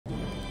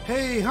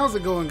Hey, how's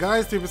it going,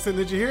 guys? 3%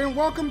 Ninja here, and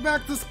welcome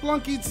back to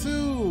Spelunky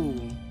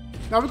 2.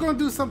 Now we're going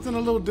to do something a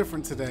little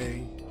different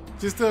today,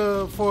 just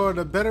for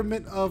the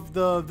betterment of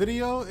the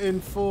video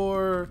and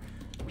for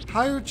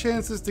higher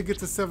chances to get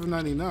to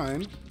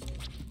 799.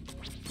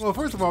 Well,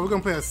 first of all, we're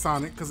going to play as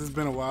Sonic because it's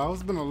been a while.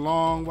 It's been a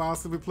long while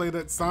since we played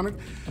at Sonic.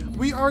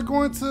 We are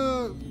going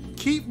to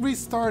keep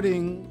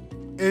restarting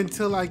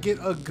until I get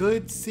a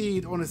good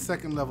seed on the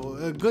second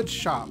level, a good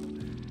shop.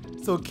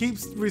 So keep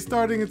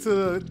restarting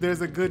until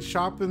there's a good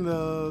shop in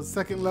the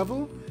second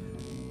level.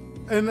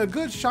 And a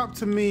good shop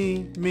to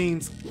me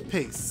means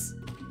pace.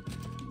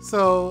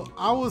 So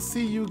I will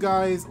see you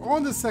guys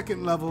on the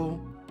second level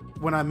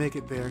when I make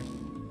it there.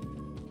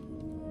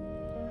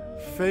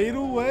 Fade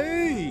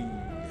away.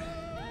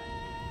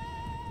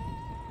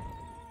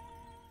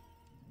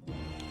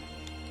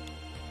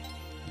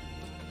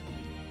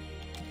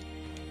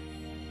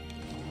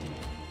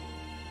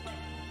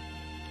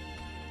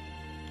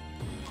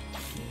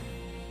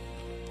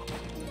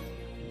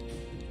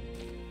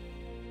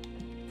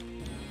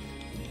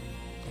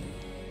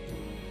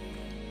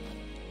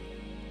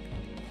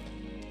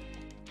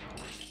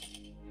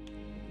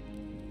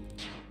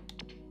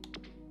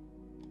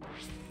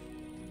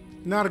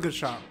 Not a good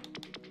shot.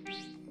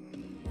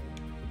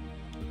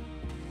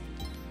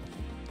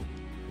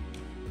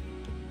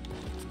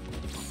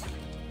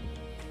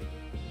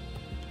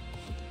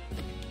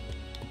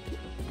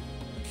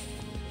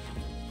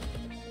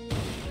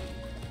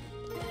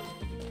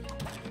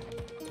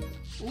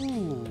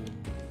 Ooh.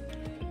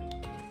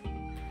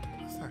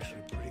 That's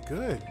actually pretty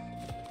good.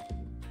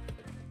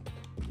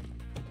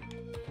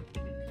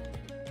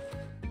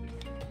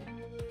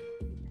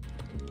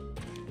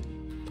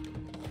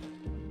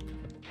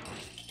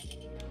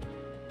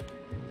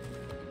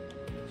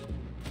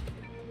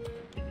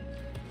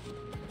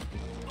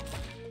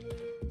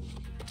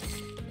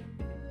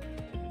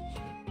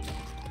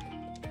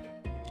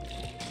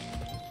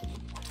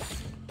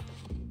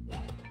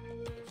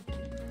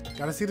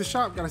 Gotta see the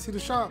shop, gotta see the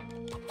shop.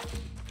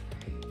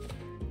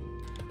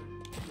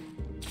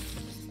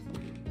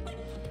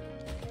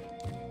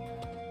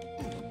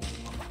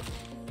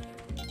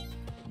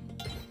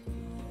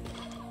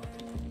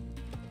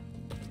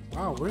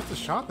 Wow, where's the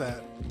shop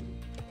at?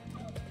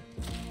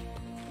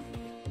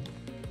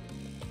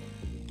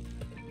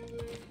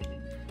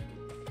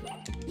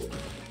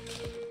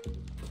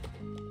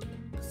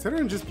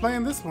 Considering just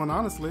playing this one,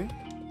 honestly.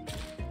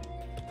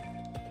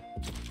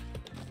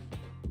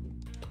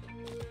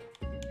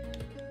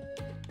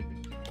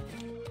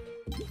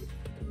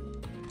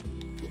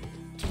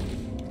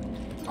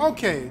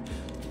 Okay.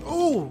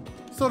 Oh,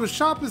 so the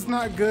shop is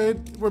not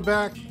good. We're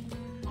back.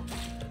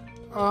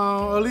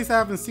 At least I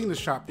haven't seen the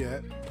shop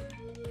yet.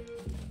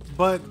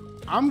 But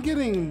I'm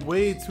getting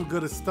way too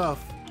good at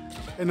stuff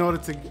in order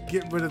to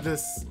get rid of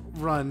this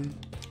run.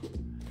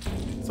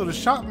 So the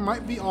shop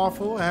might be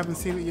awful. I haven't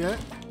seen it yet.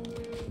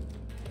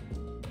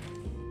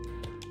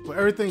 But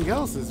everything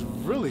else is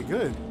really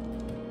good.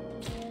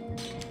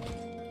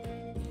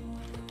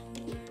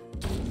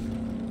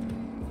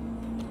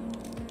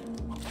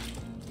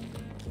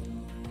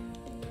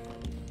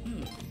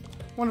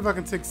 Wonder if I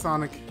can take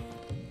Sonic.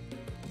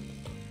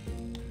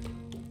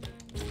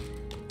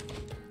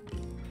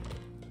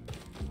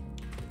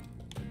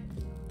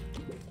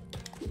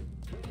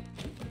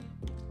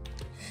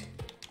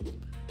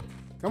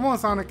 Come on,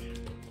 Sonic.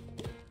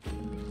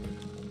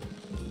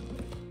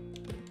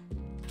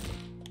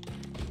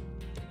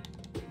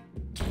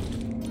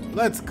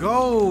 Let's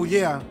go.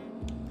 Yeah.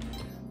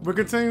 We're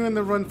continuing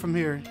the run from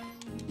here.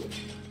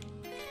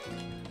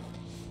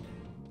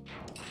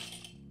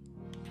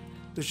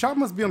 The shop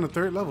must be on the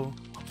third level.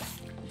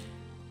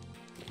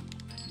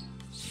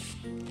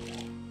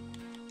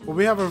 Well,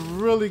 we have a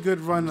really good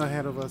run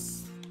ahead of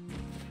us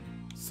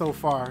so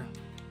far.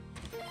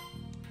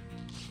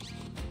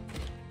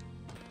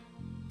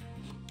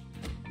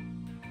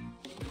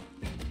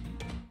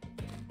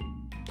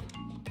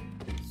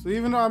 So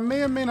even though I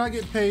may or may not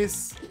get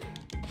pace,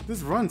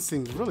 this run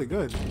seems really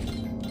good.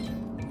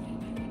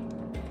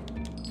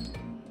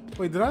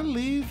 Wait, did I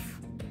leave?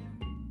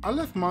 I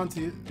left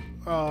Monty.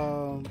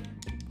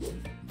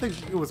 I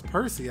think it was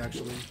Percy,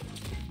 actually.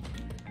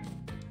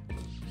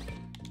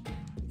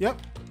 Yep.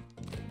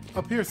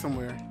 Up here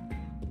somewhere.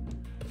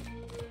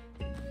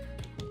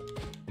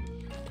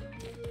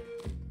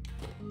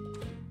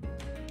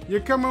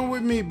 You're coming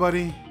with me,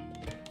 buddy.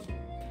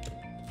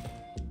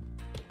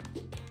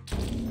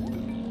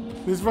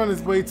 This run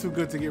is way too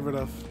good to get rid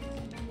of.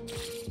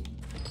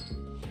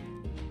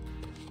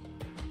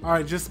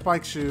 Alright, just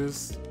spike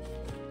shoes.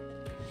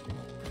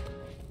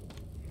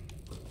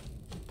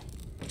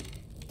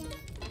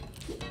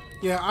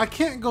 Yeah, I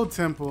can't go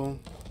Temple.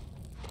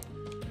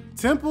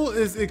 Temple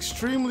is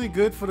extremely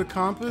good for the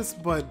compass,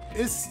 but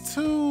it's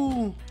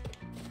too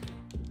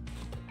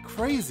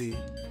crazy.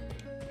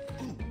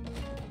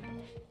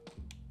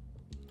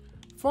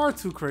 Far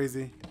too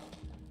crazy.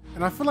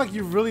 And I feel like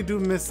you really do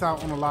miss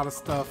out on a lot of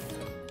stuff.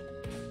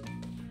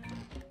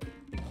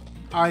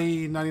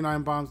 i.e.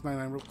 99 bombs,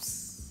 99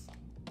 ropes.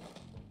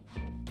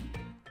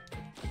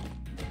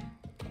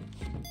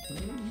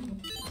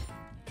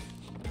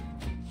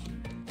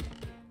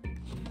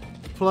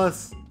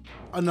 Plus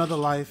another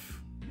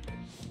life.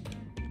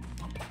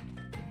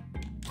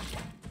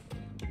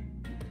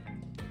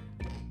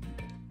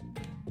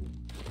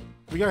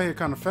 We got here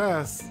kind of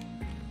fast.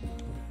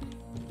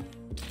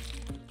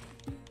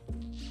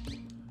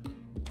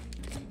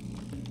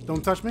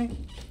 Don't touch me.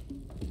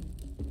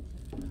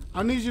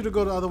 I need you to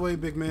go the other way,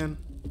 big man.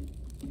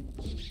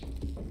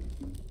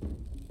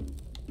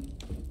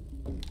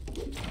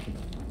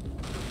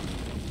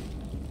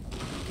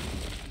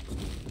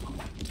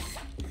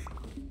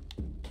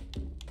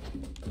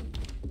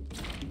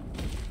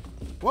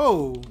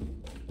 Whoa.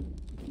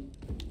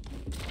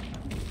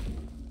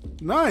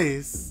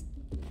 Nice.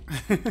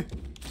 That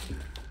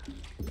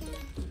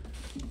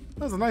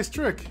was a nice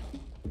trick.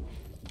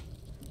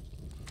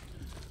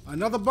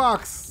 Another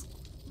box.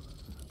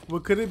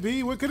 What could it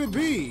be? What could it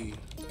be?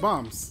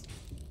 Bombs.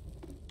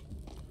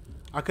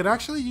 I could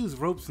actually use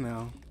ropes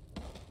now.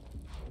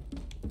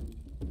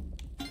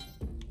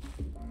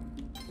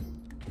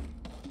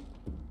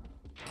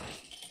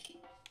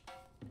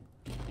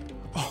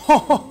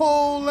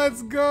 Oh,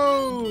 let's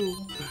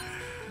go.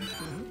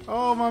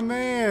 Oh, my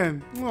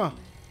man. Mwah.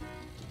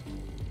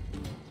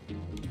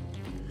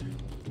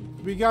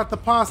 We got the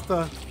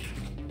pasta.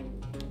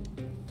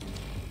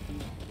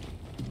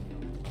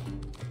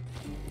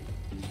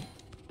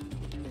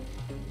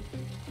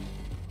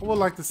 I would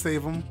like to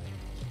save him.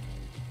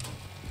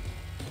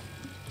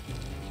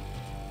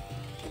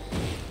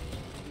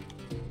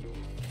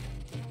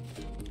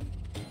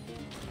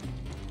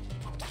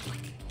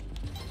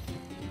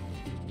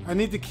 I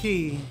need the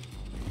key.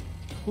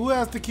 Who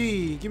has the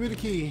key? Give me the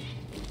key.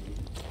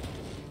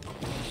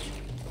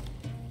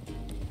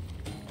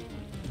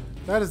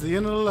 That is the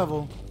end of the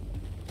level.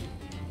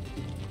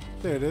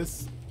 There it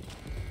is.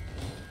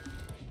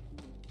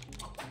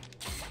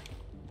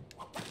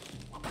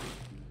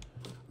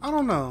 I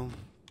don't know.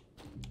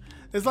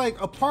 It's like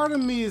a part of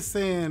me is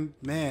saying,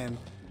 man,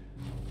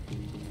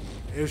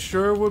 it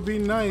sure would be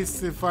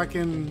nice if I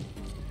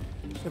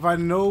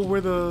know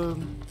where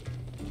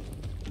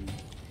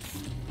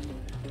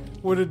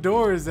the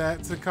door is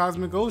at to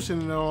Cosmic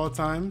Ocean at all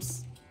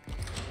times.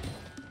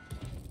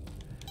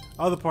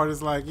 Other part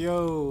is like,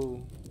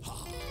 yo,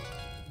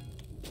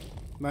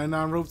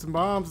 99 ropes and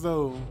bombs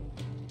though.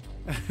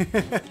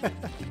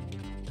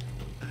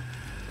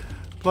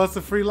 Plus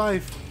a free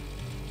life.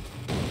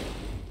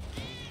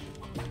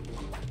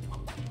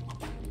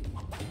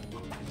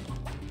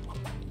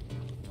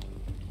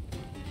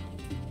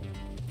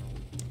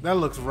 That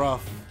looks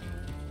rough.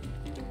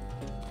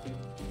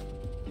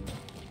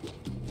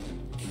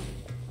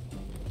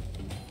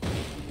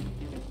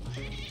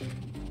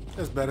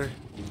 That's better.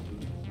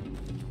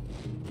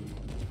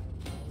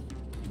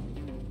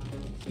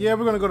 Yeah,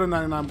 we're gonna go to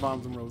 99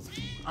 bombs and roses.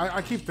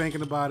 I keep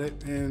thinking about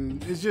it,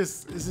 and it's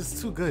just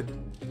too good.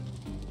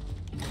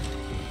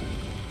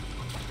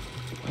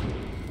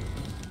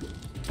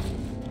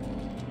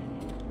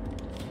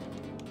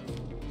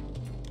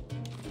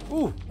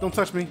 Ooh, don't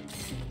touch me.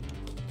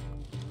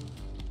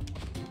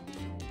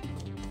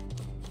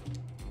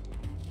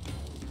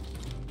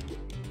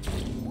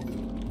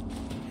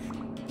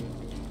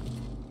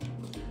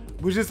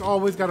 We just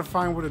always gotta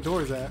find where the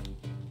door is at.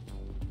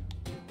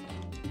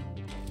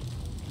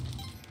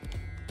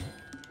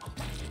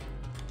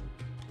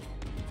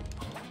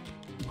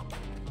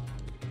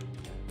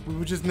 We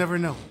would just never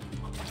know.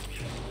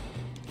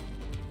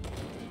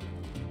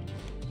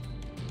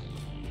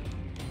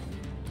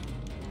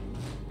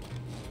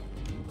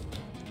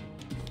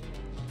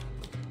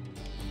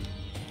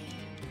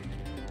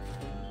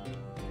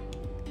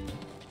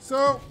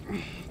 So,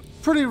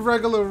 pretty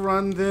regular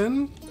run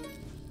then.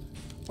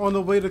 On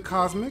the way to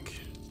Cosmic.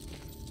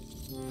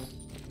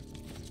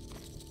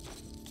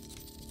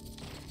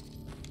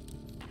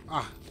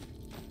 Ah,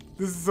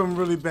 this is some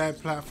really bad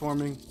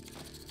platforming.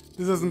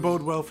 This doesn't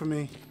bode well for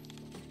me.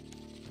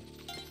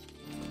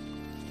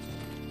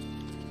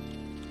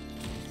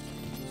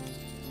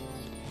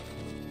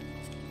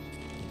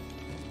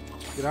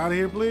 Get out of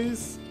here,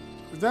 please.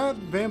 Is that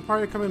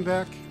vampire coming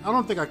back? I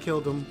don't think I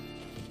killed him.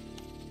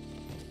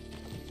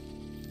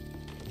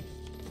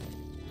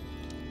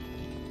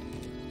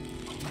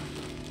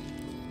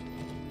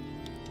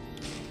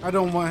 I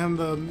don't want him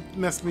to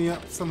mess me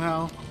up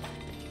somehow.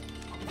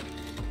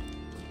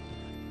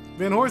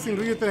 Van Horsing,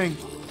 do your thing.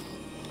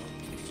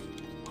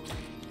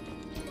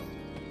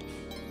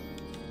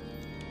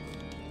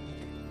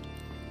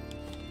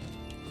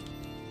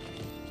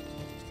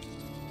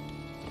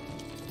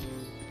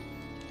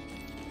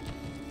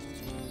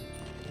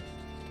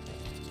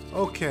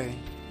 Okay.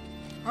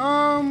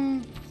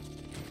 I'll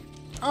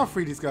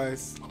free these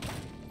guys.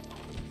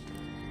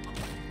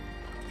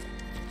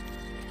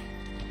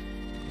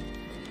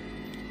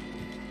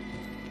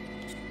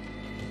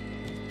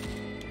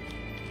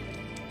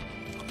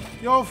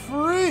 You're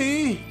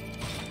free!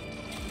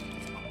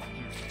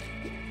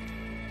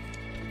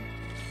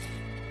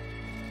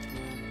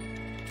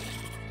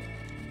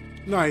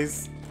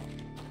 Nice.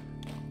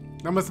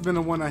 That must have been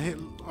the one I hit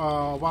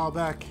a while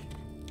back.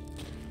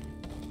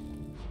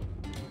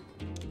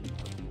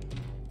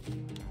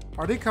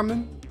 Are they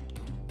coming?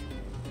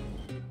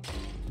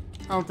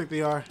 I don't think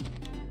they are.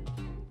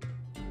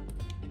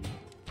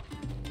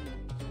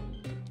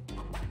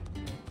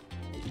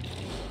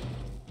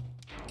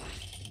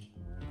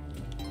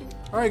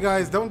 Alright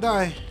guys, don't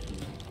die.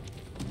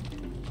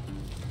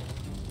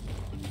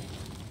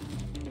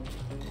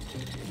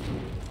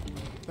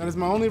 That is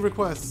my only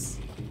request.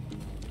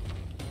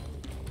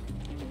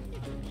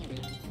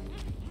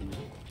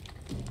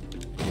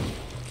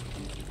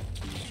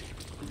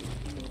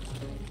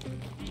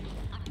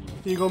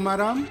 Here you go,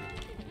 madam.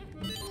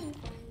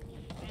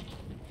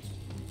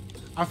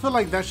 I feel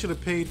like that should have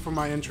paid for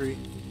my entry.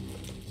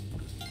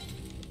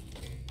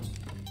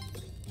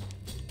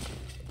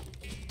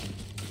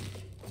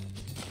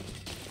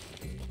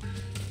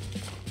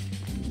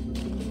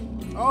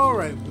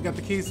 Alright, we got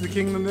the keys to the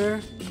kingdom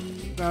there.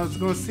 Now I was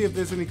going to see if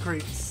there's any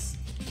crates.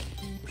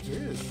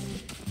 There is.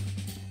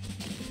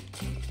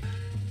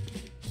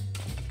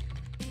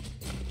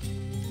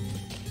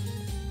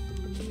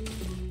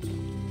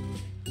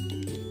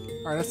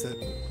 Alright, that's it.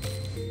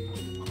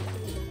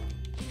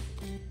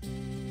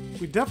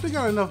 We definitely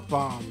got enough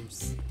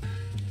bombs.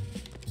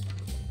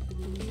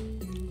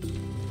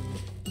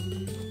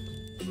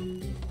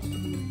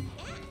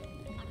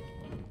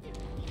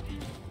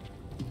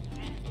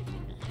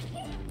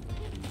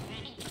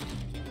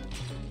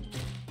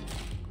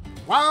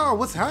 Wow,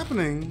 what's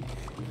happening?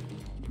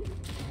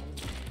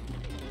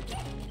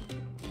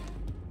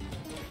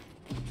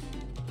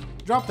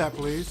 Drop that,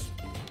 please.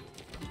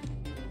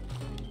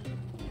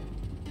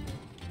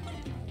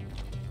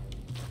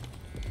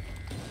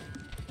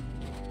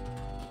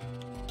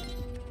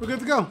 We're good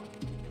to go.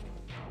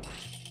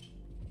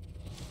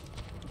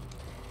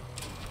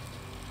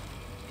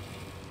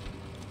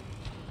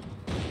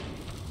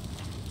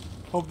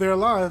 Hope they're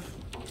alive.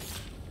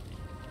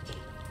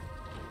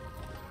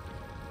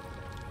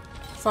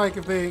 Psych,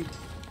 if they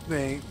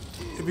ain't.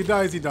 If he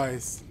dies, he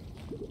dies.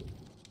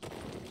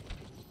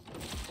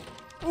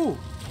 Ooh.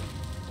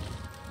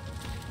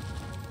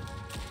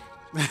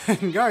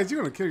 Guys,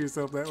 you're gonna kill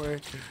yourself that way.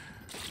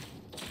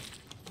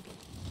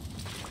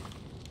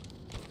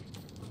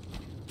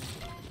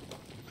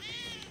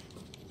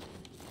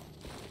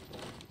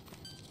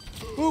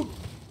 Ooh.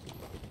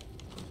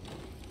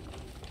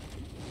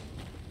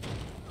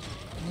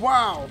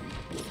 Wow.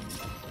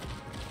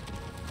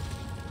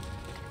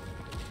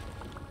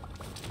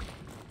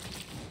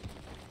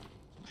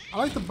 I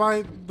like to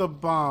buy the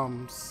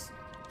bombs.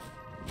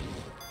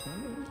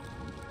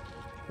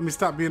 Let me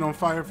stop being on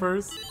fire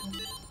first.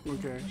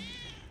 Okay.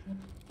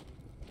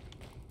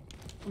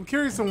 I'm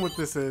curious on what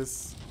this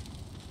is.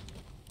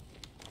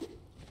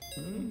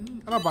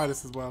 And I'll buy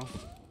this as well.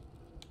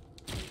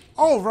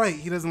 Oh, right.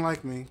 He doesn't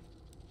like me.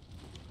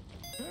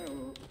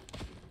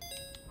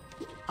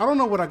 I don't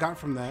know what I got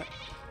from that.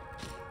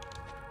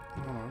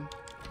 Hold on.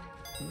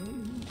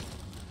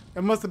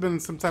 It must have been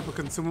some type of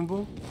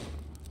consumable.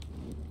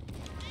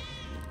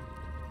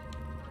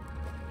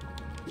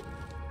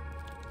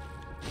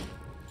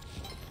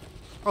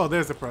 Oh,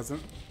 there's a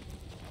present.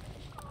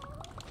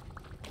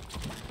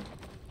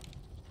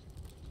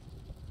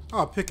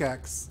 Oh,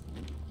 pickaxe.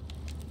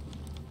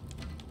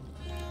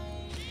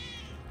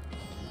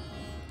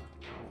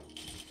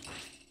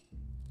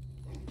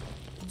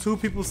 Two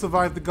people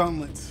survived the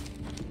gauntlet.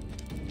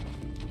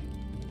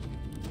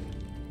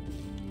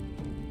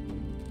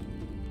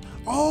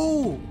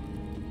 Oh!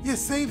 Yeah,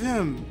 save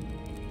him!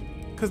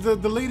 Because the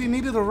lady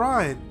needed a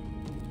ride.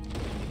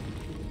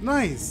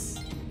 Nice.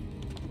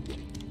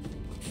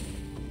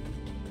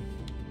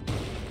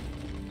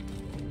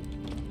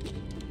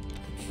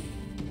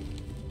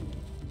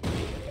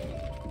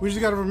 We just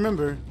gotta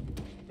remember.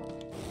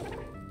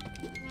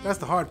 That's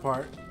the hard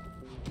part.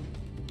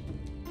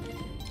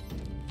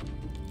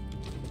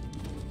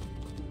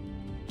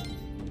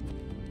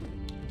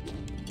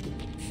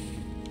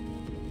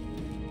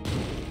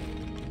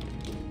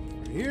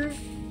 Right here.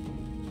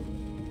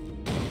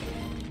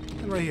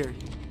 And right here.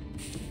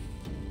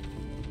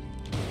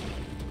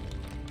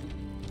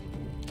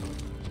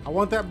 I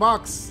want that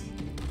box.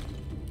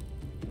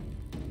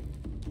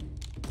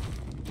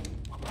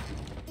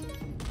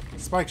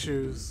 Spike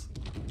shoes.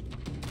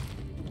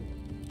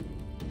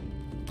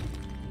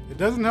 It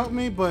doesn't help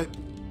me, but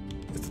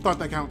it's the thought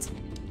that counts.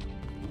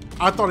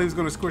 I thought he was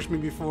gonna squish me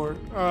before,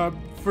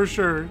 for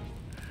sure.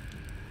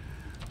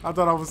 I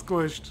thought I was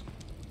squished.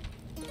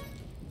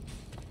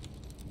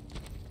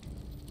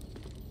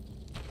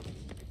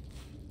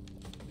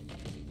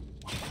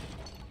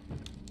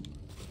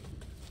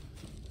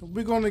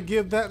 We're gonna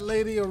give that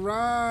lady a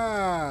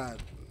ride.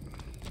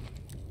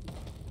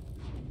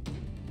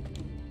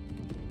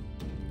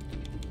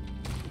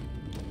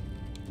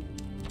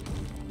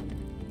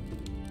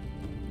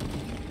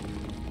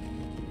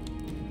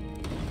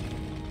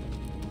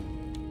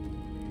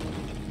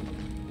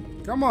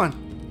 Come on.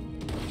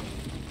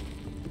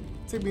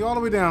 Take me all the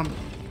way down.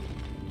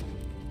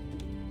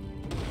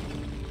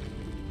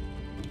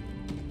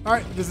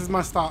 Alright, this is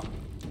my stop.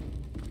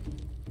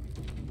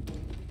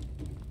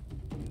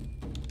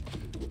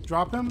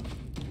 Drop him.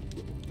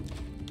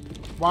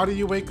 Why do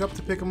you wake up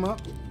to pick them up?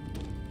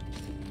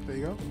 There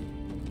you go.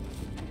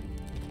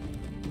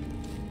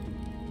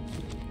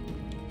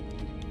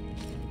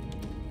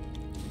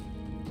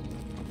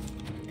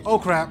 Oh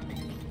crap.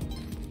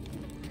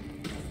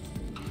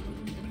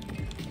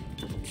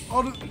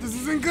 Oh, this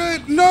isn't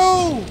good.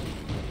 No!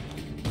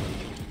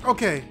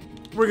 Okay,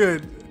 we're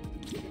good.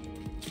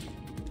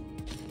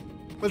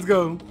 Let's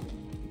go.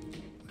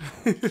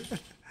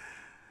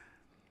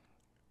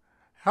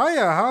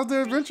 Hiya, how's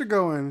the adventure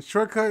going?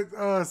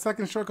 Shortcut,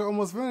 second shortcut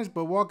almost finished,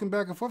 but walking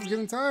back and forth is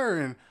getting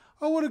tiring.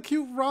 Oh, what a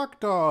cute rock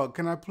dog.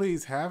 Can I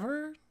please have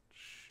her?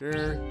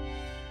 Sure.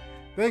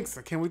 Thanks,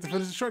 I can't wait to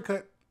finish the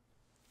shortcut.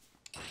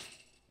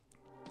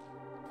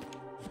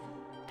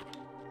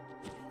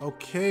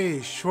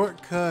 Okay,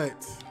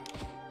 shortcut.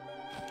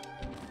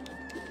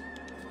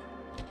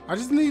 I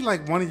just need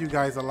like one of you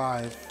guys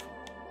alive.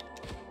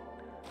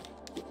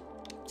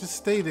 Just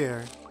stay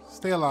there.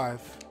 Stay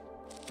alive.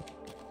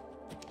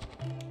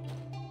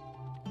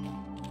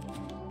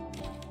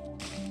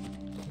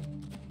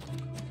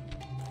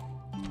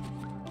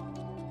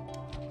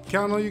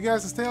 Counting on you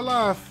guys to stay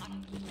alive.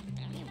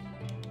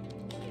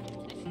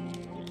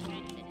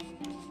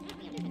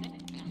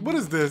 What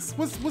is this?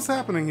 What's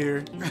happening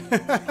here?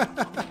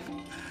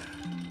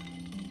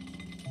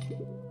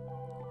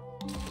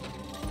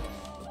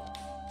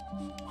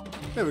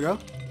 There we go.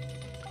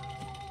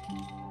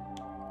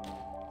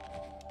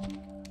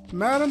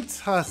 Madam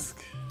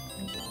Tusk.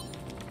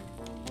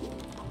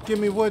 Give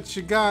me what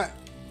you got.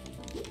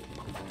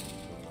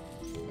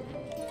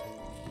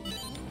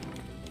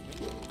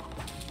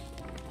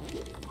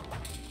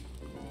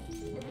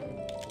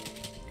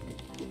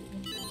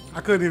 I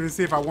couldn't even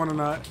see if I won or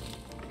not.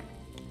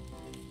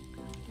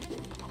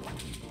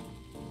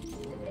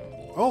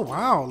 Oh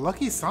wow,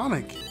 Lucky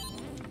Sonic.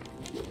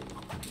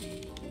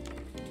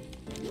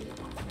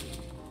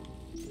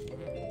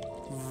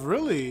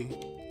 Really?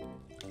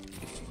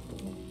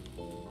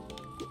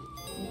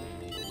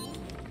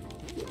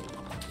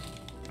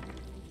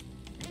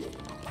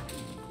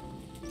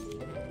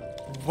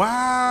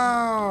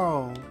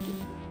 Wow!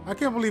 I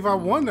can't believe I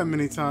won that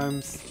many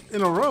times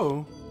in a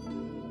row.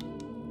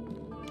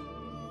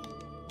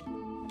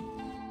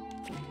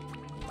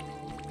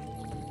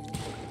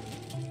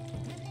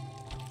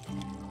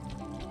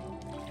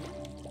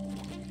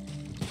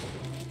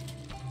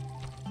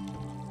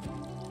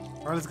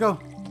 Alright, let's go.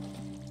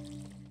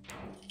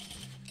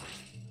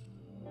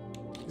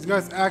 These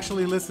guys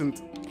actually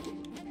listened.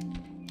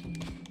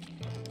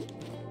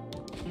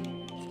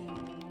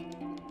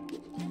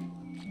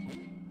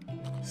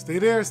 Stay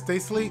there, stay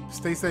asleep,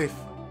 stay safe.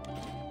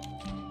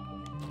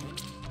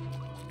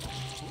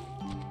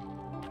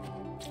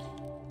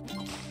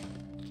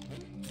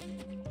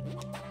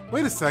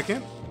 Wait a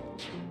second.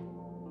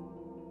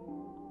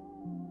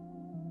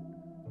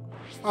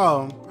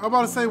 Oh, I'm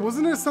about to say,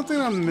 wasn't there something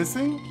I'm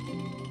missing?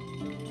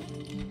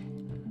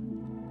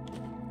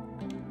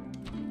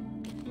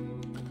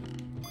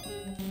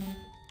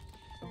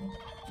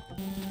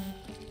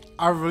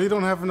 I really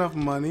don't have enough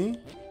money?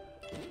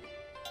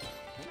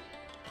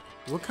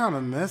 What kind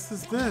of mess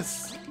is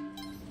this?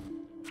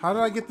 How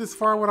did I get this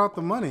far without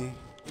the money?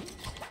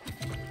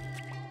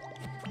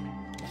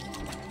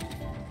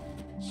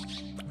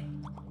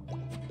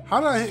 How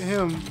did I hit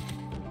him?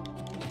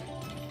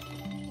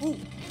 Ooh.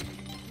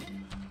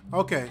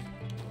 Okay,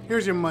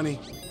 here's your money.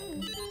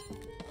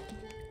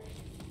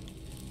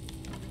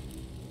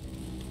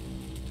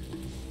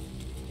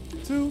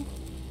 Two,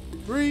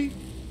 three,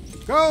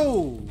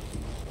 go!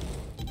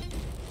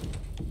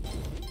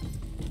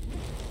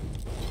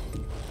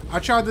 I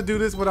tried to do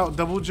this without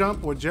double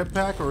jump or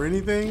jetpack or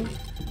anything,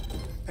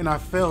 and I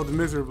failed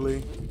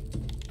miserably.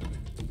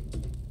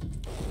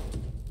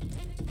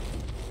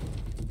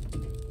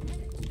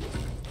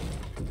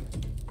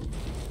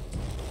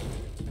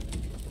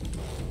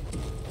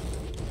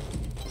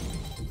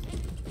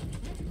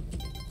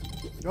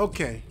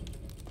 Okay.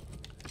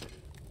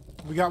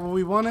 We got what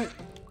we wanted.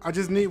 I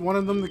just need one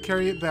of them to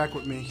carry it back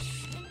with me.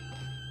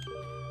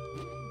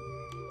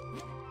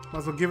 Might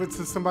as well give it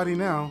to somebody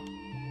now.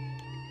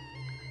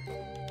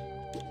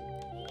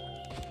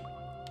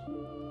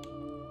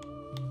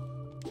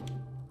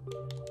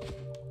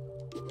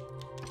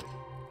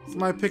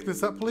 Somebody pick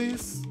this up,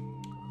 please.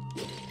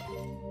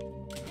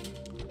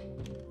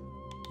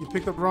 You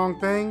picked up the wrong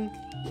thing.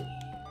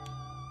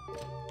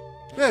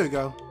 There we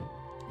go.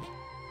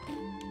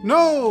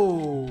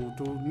 No!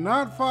 Do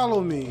not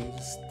follow me.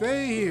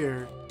 Stay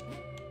here.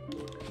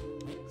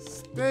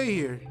 Stay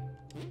here.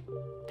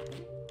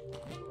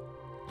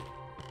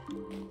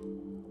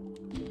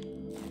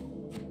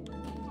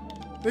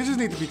 They just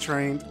need to be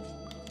trained.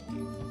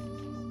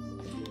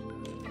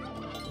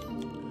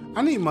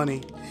 I need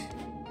money.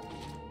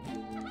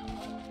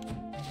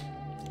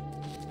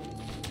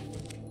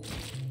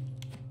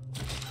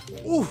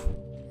 Ooh,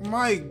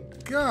 my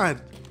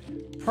God.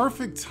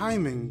 Perfect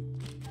timing.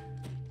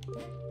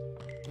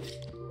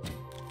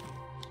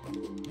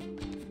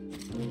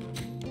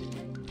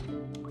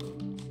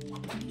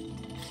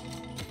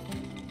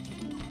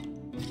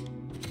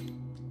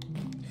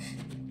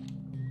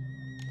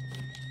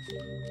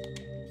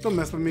 Don't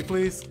mess with me,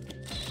 please.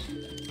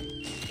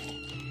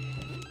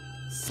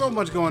 So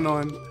much going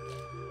on.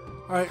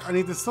 Alright, I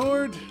need the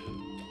sword.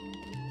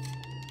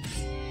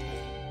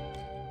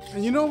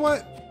 And you know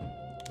what?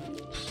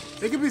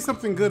 It could be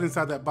something good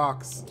inside that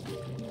box.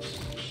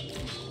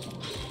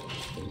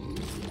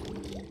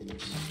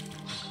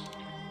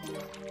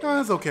 No,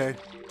 that's okay.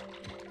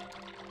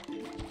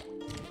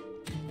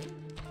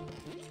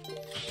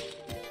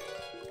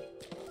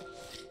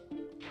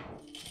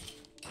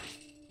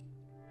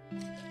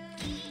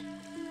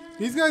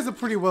 These guys are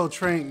pretty well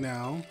trained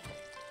now.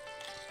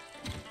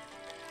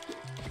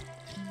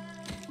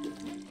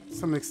 To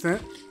some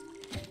extent.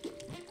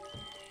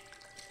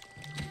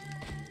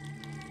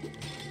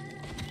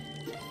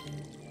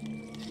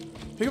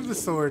 Pick up the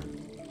sword.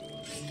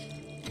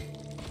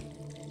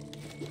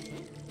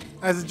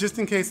 As just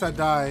in case I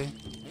die,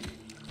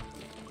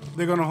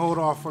 they're gonna hold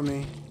off for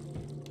me.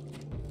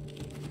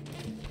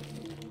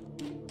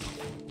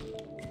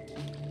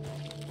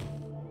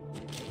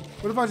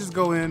 What if I just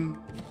go in?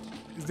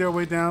 Is there a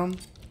way down?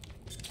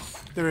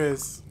 There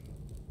is.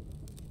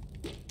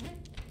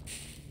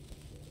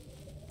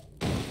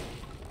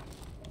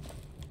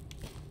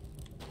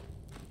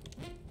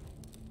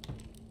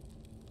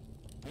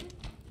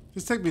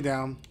 Just take me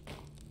down.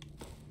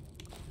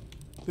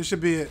 This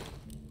should be it.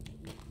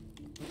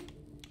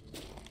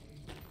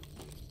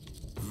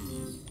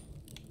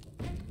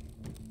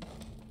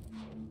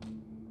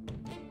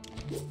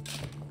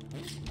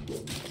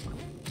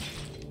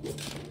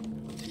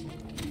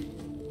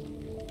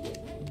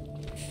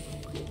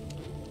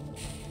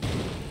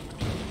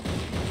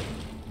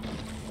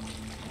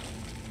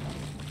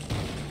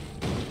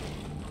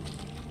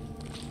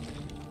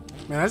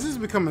 Man, that's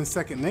just becoming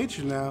second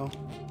nature now.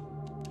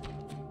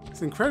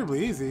 It's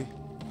incredibly easy.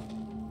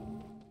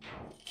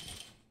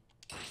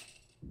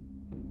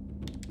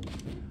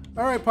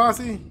 Alright,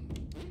 posse.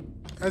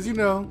 As you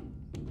know,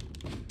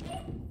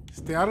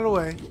 stay out of the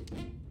way.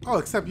 Oh,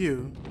 except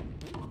you.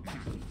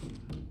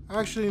 I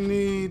actually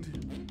need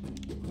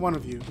one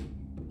of you.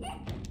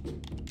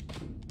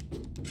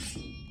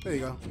 There you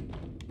go.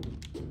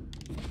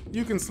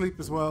 You can sleep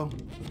as well.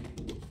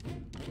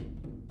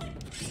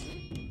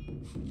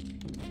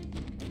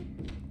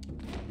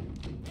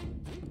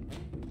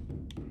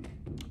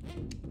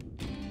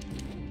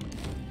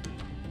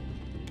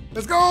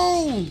 Let's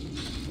go!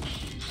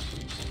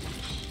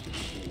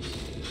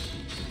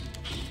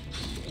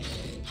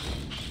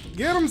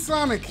 Get him,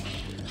 Sonic!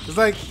 It's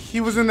like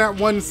he was in that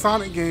one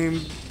Sonic game.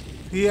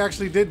 He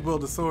actually did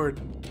wield a sword.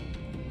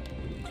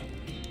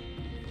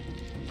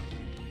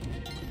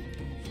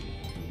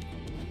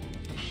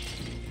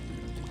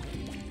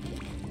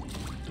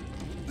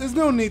 There's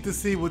no need to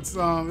see what's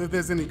if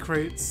there's any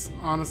crates,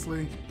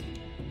 honestly.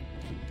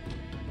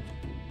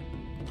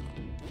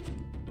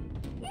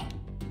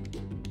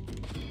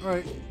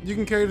 Alright, you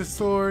can carry the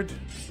sword.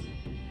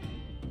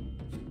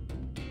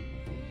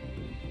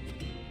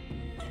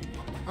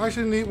 I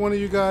actually need one of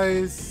you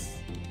guys.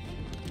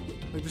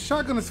 Like, the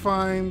shotgun is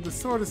fine, the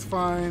sword is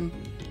fine.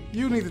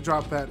 You need to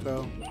drop that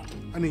though.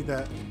 I need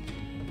that.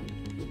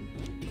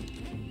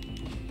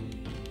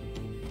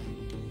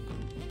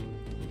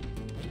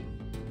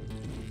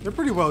 They're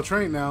pretty well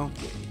trained now.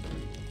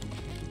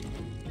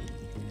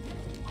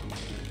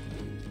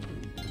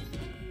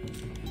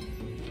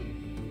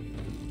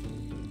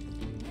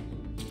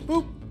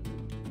 Boop.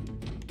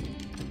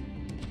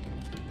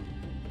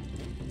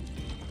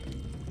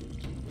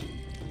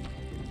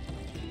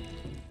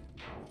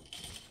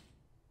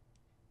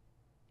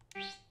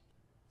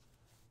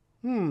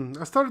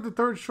 I started the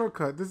third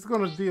shortcut. This is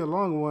going to be a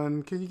long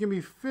one. Can you give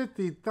me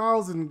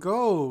 50,000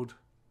 gold?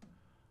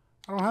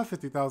 I don't have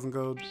 50,000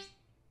 gold.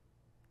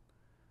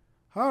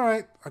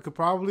 Alright, I could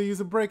probably use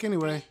a break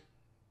anyway.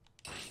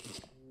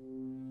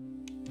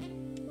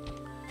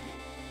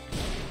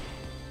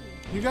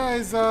 You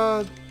guys,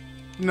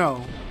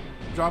 no.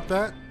 Drop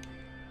that.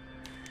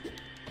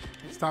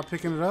 Stop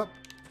picking it up.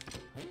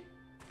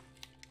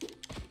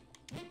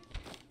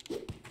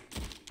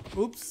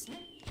 Oops.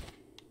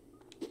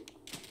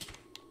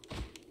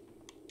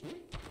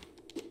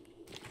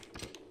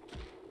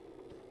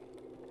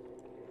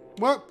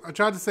 Well, I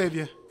tried to save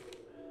you.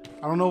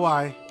 I don't know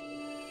why.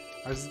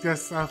 I just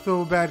guess I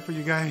feel bad for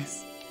you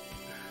guys.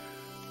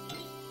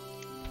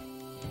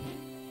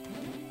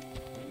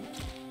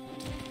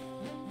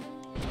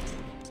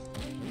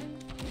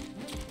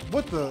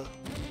 What the?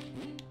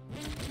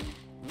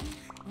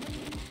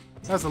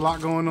 That's a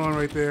lot going on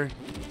right there.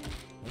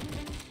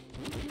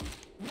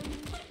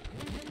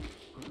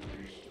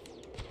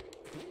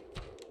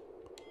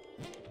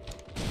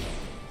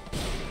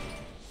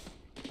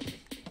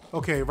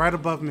 Okay, right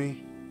above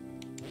me.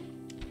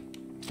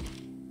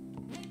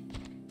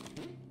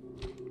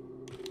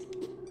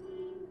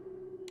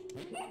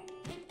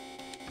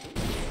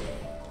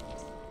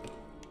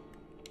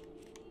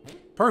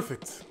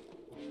 Perfect.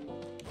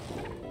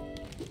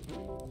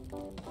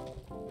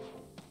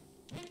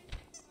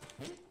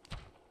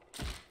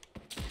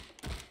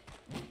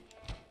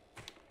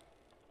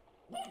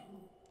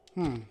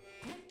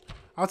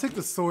 I'll take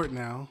the sword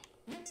now.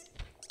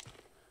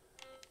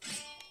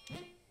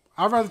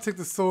 I'd rather take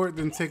the sword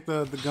than take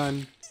the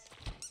gun.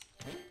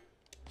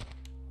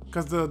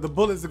 Because the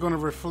bullets are going to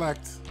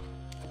reflect.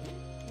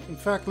 In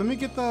fact, let me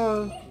get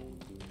the...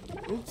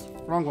 Oops,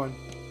 wrong one.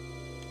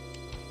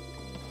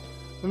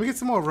 Let me get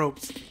some more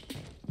ropes.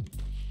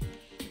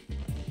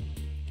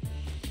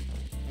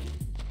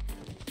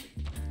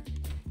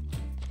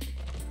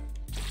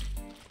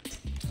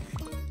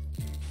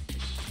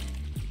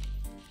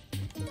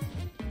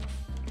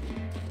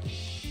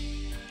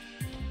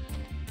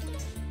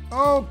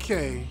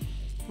 Okay,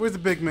 where's the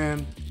big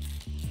man?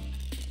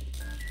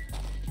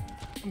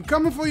 I'm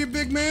coming for you,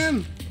 big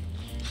man!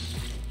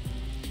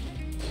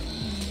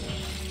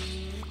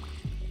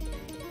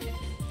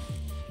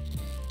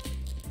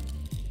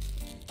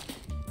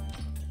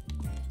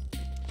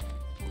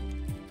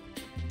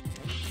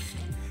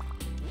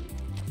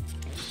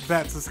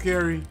 Bats are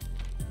scary.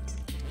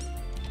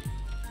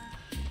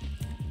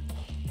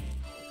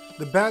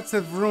 The bats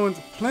have ruined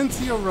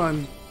plenty of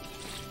run.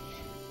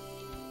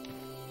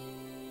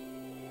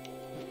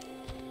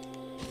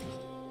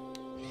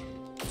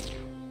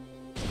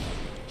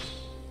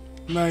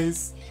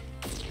 Nice.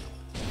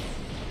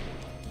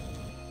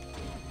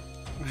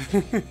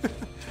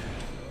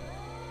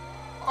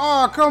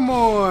 Oh, come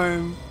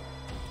on.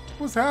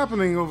 What's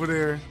happening over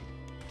there?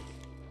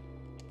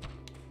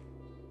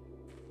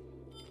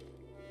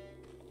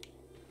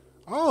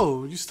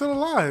 Oh, you're still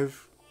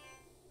alive.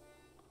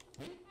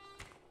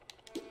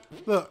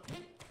 Look,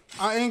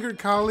 I angered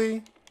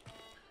Kali.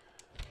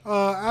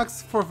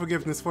 Ask for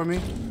forgiveness for me.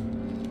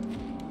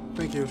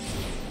 Thank you.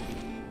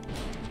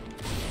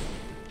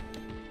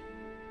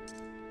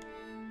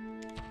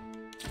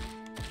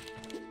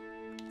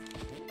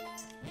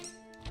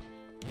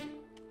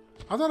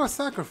 I thought I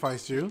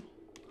sacrificed you.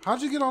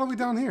 How'd you get all the way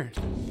down here?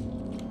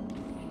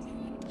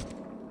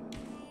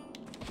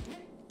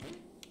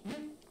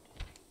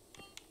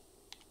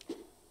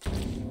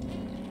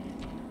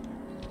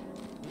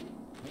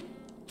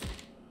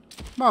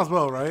 Might as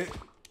well, right?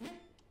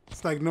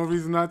 It's like no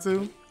reason not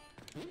to.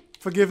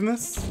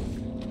 Forgiveness.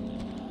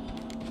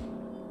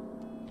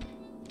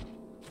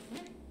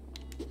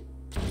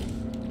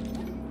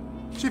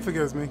 She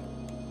forgives me.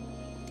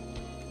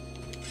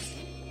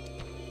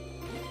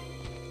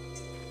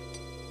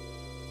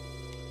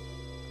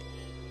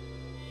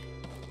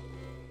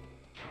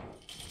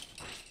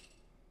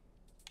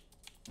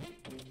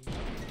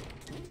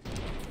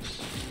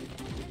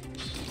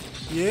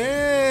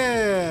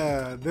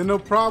 Yeah, there's no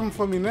problem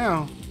for me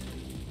now.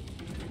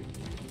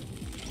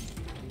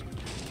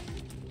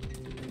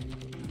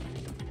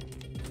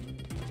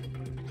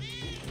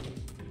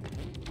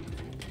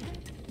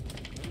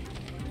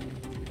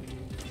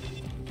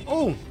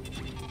 Oh,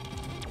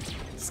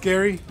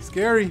 scary,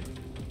 scary.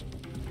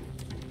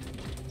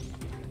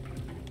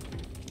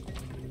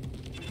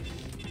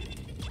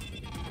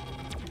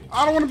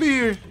 I don't want to be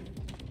here.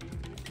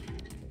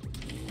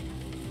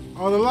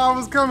 Oh, the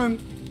lava's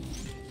coming.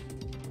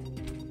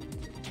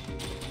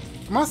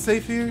 Am I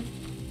safe here?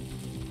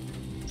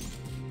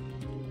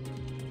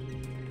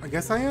 I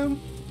guess I am.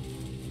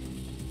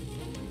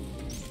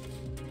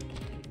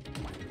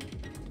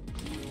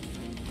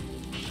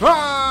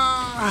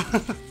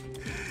 Ah!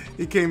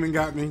 He came and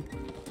got me.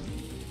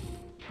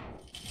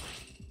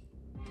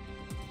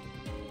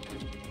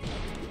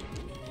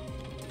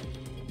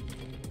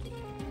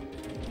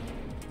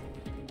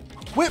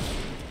 Whip!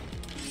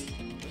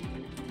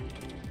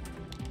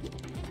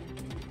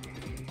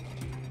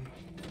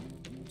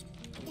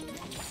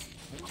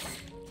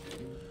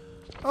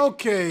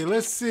 Okay,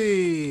 let's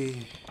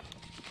see.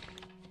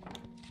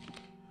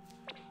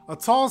 A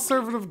tall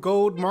servant of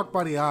gold marked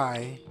by the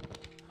eye.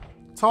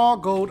 Tall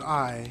gold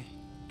eye.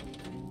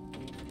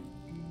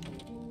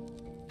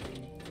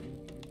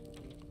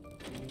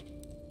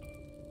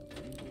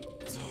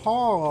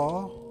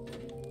 Tall.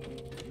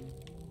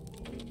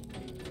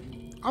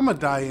 I'm gonna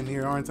die in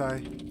here, aren't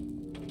I?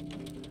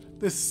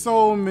 There's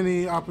so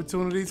many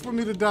opportunities for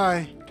me to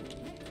die.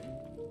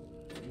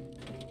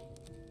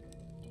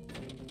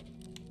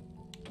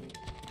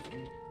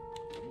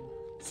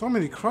 So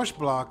many crush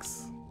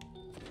blocks.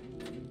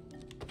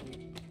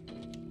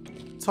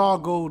 Tall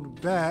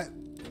gold bat.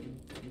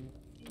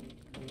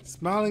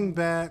 Smiling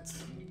bat.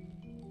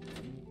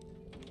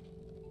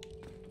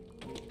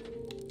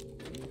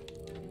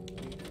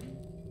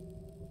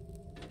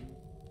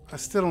 I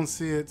still don't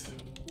see it.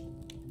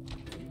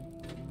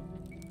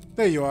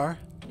 There you are.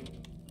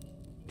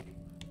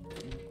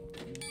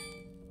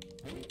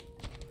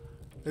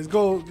 Let's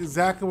go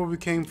exactly where we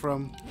came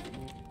from.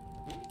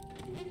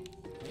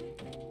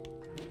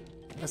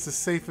 That's the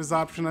safest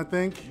option, I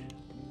think.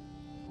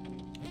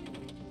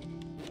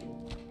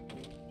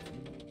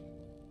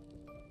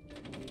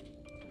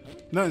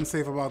 Nothing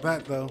safe about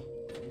that, though.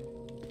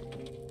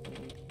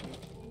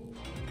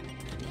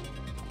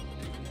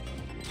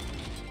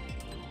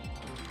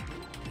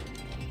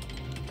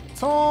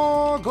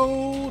 Tall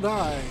gold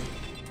eye.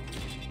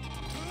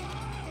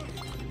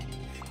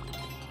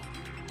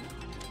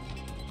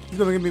 He's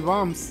gonna give me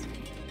bombs.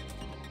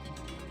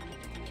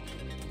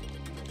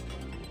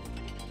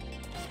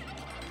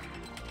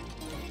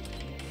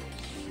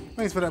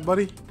 Thanks for that,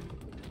 buddy.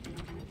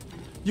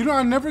 You know,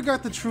 I never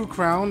got the true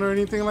crown or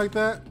anything like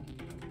that.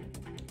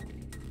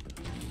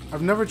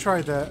 I've never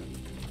tried that.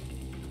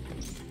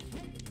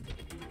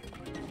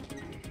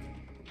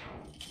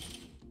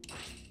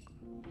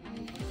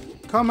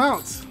 Come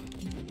out.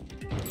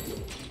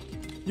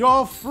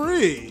 Y'all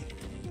free.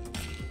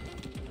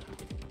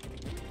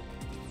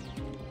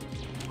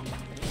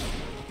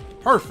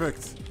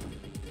 Perfect.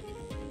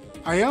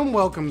 I am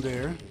welcome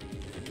there.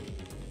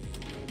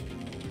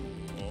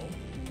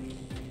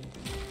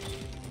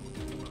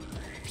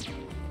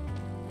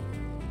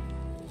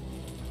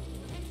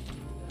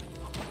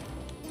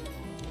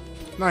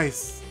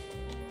 Nice.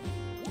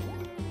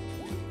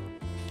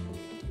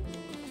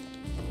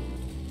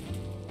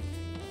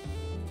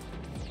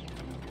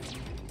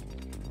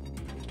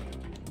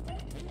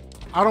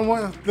 I don't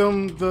want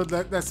them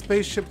that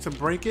spaceship to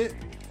break it,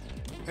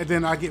 and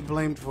then I get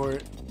blamed for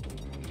it.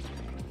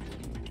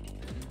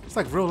 It's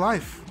like real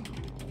life.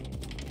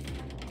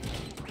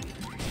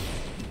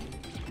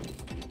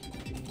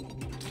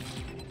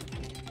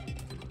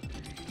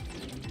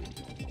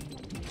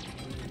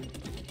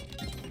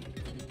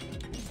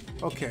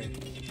 Okay.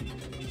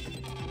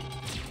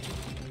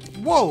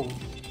 Whoa!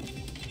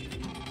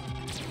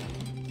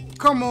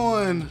 Come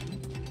on!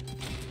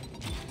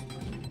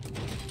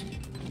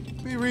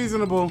 Be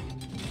reasonable.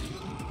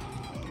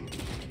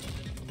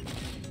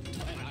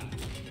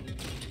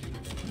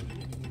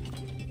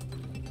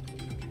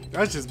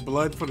 That's just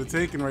blood for the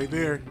taking right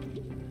there.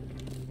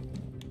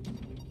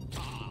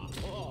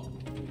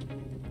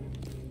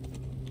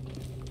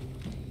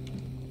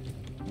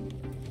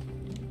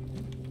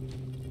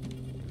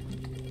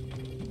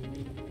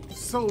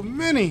 So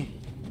many.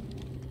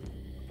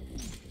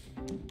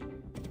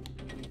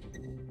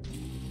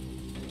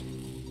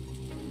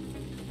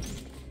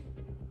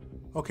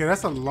 Okay,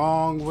 that's a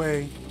long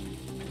way.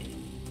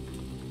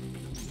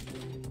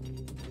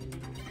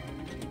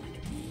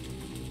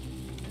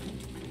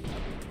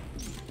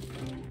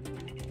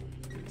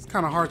 It's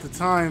kind of hard to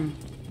time.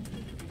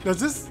 Does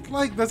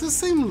this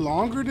seem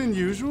longer than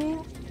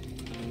usual?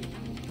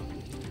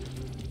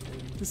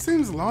 It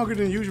seems longer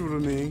than usual to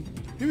me.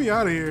 Get me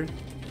out of here.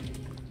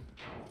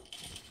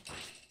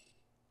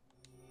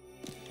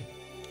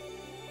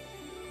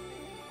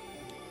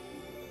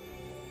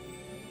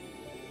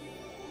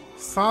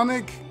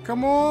 Sonic,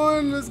 come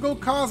on, let's go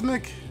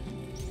cosmic.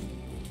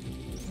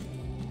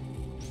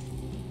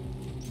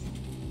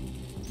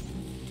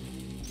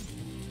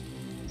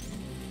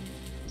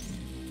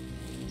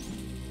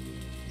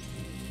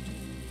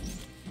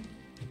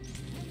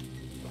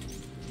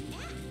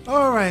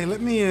 All right, let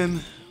me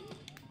in.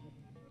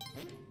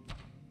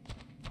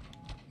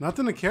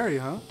 Nothing to carry,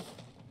 huh?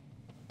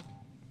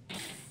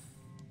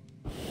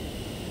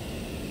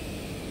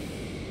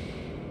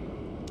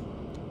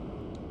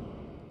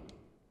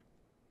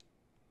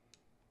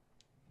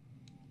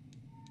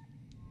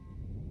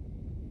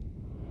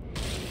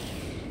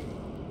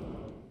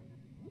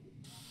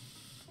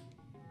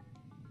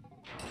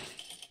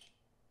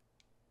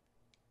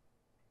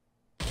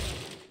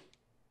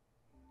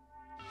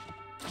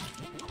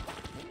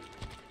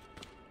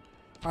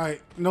 All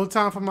right, no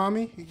time for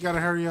mommy. You gotta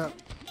hurry up.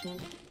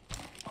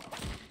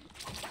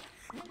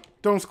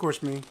 Don't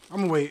squish me.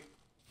 I'm gonna wait.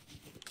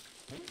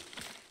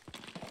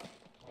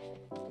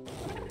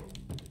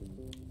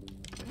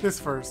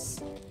 This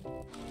first.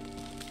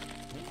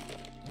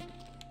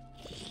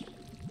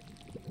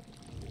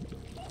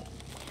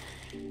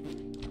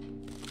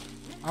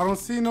 I don't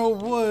see no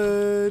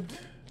wood.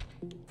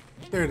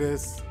 There it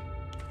is.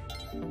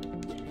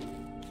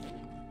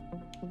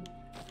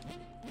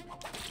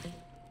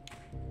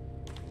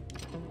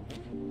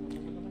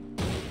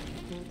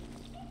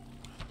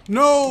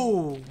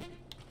 No!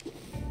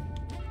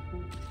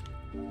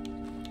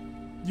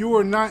 You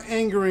are not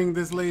angering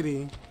this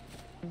lady.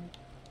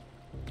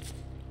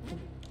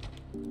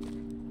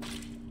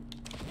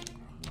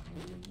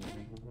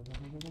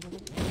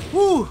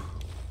 Woo!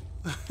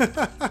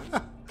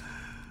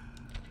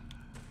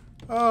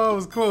 Oh, it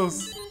was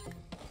close.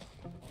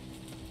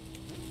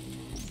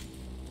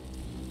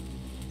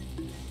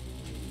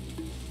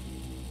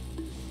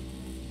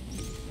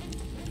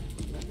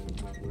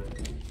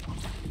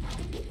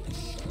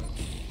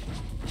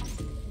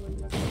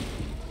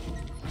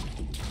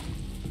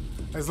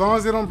 As long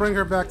as they don't bring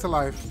her back to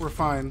life, we're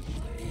fine.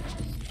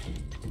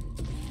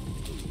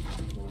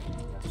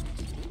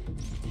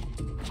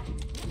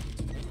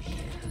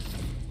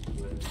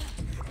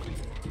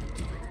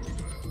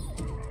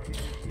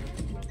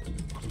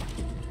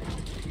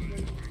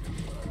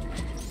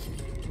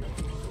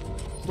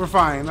 We're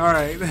fine, all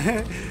right.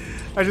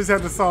 I just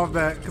had to solve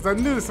that because I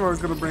knew someone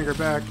was going to bring her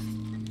back.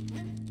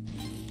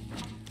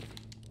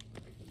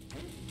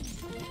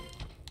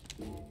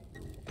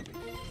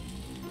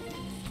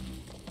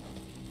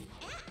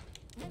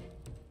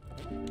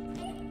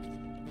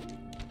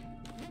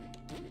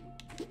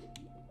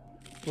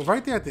 Well,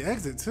 right there at the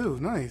exit too,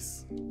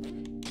 nice.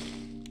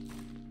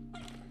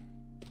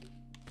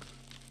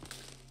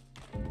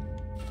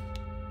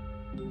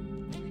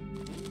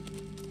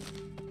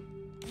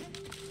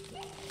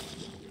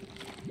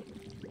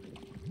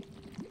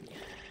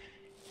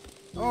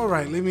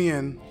 Alright, leave me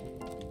in.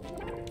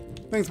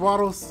 Thanks,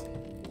 Waddles.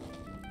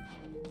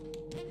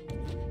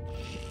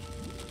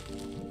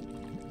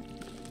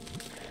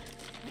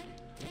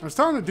 I'm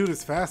starting to do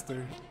this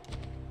faster.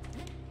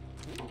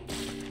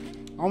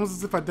 Almost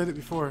as if I did it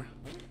before.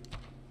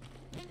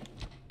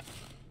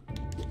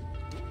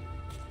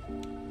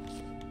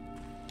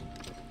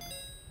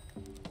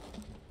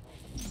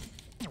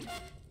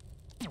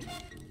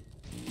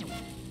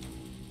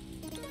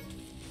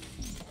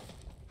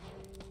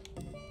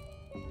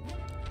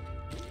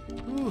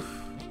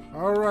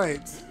 All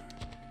right.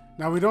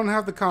 Now we don't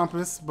have the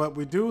compass, but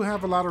we do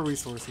have a lot of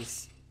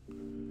resources.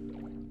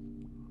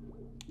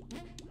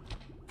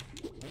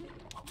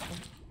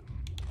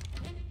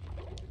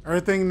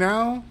 Everything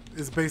now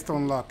is based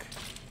on luck.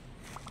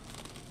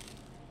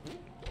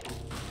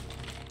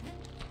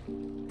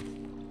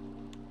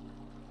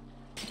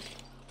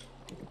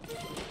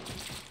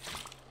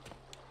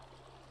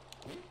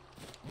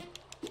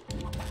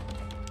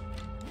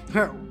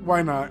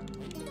 Why not?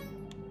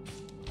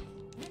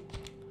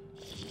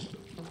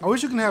 I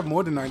wish you can have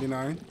more than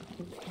 99.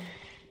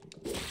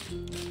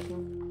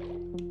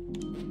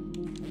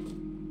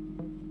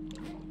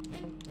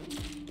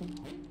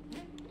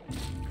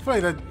 I feel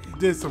like that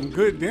did some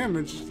good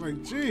damage. Like,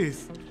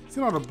 jeez.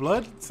 See all the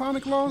blood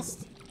Sonic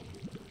lost?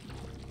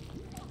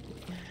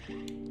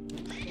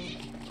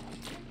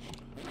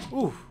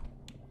 Ooh.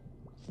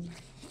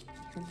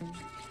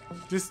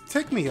 Just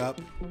take me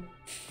up.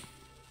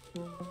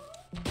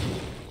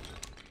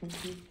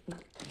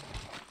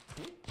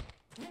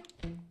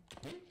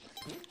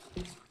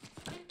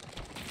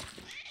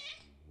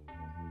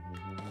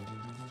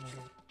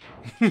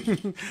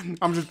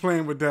 I'm just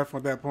playing with death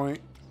at that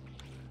point.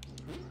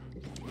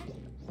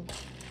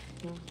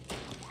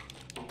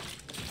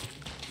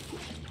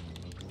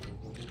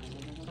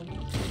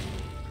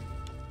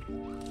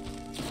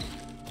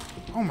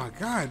 Oh my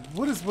god,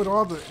 what is with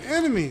all the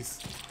enemies?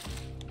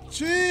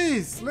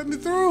 Jeez, let me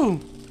through.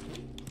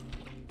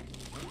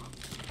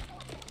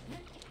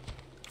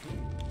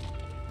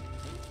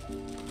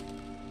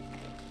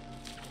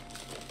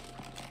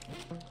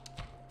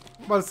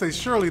 I'm about to say,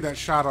 surely that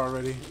shot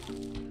already.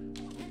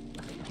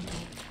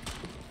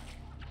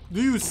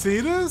 Do you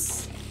see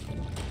this?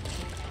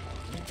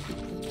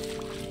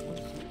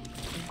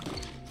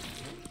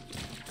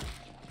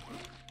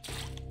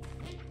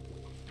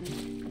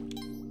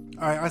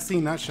 Alright, I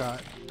seen that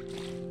shot.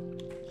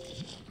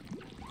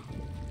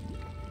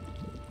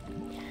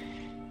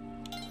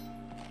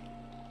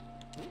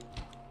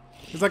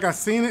 It's like I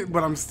seen it,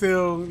 but I'm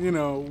still, you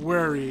know,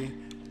 wary.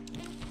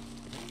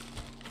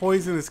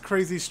 Poison is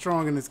crazy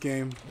strong in this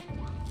game.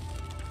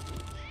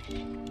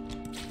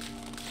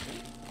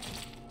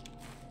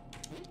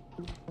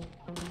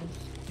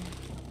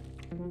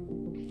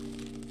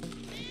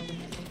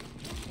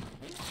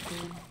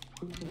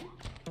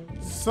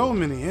 So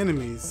many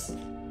enemies.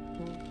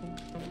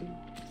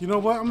 You know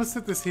what? I'm gonna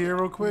set this here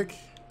real quick.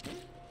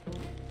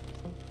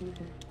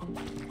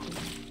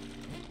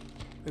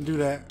 And do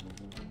that.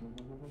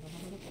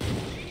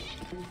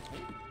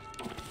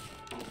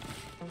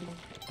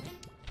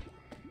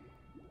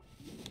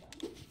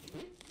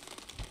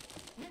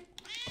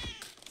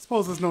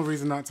 Suppose there's no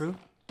reason not to.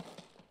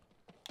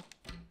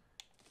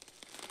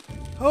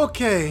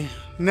 Okay,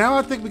 now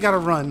I think we gotta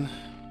run.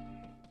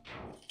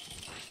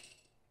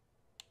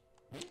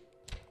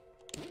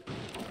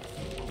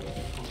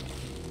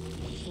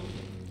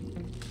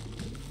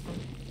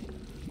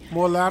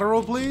 More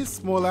lateral,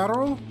 please. More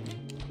lateral.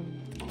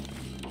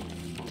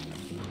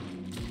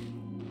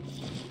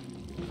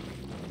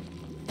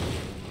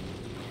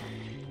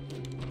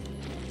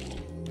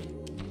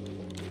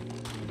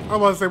 I was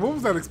about to say, what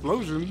was that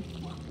explosion?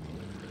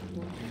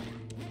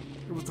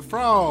 It was the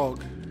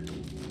frog.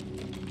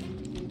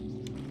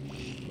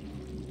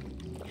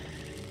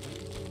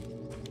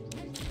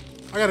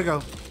 I gotta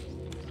go.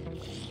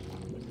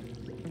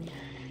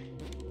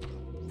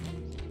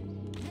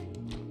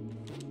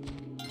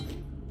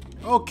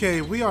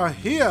 Okay, we are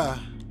here.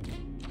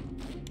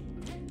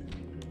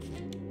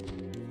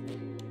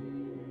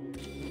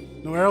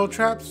 No arrow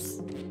traps.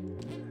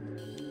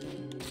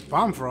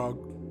 Bomb frog.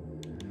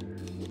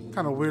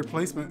 Kind of weird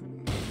placement.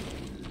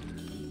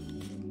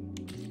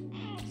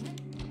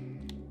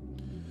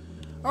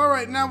 All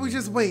right, now we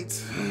just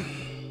wait.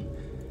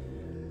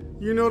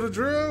 You know the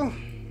drill.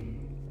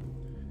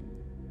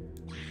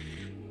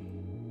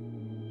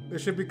 They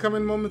should be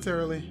coming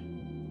momentarily.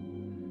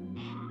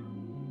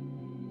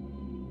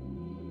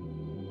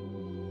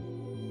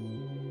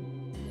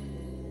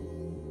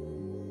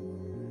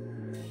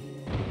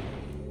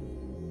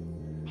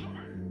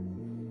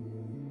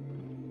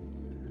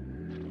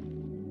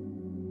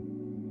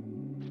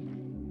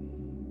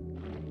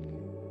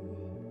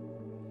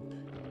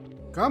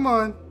 Come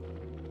on.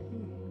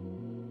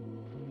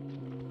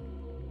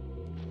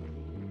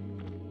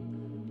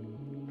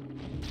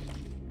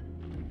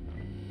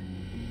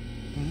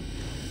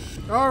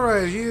 All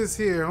right, he is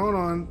here. Hold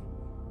on.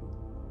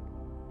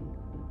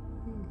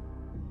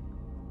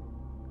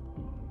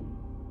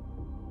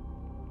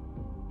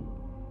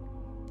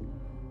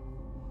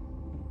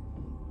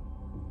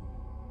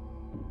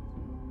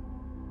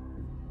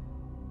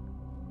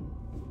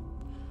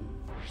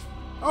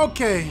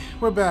 Okay,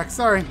 we're back.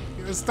 Sorry,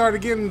 I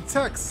started getting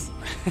texts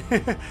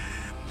that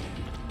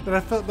I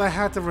felt I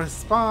had to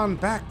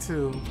respond back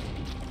to.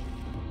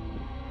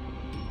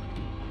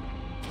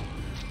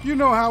 You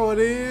know how it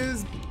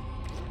is.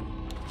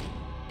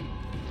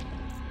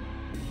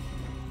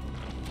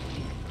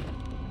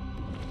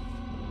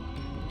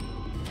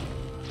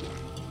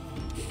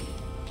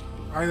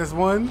 Alright, that's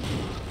one.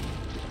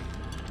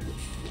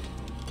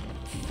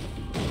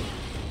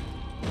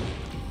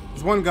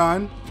 There's one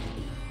gone.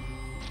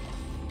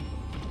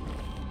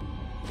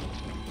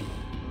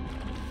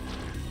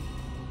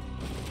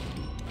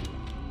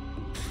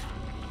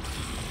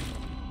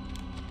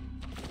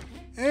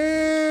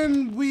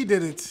 And we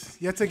did it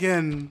yet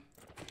again.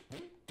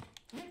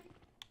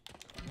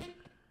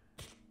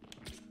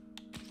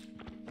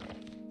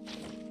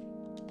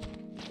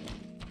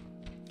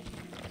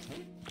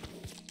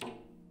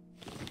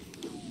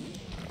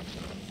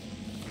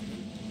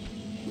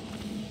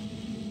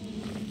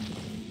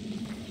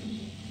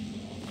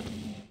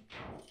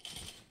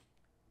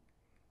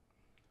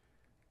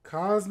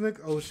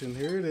 Cosmic Ocean,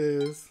 here it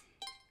is.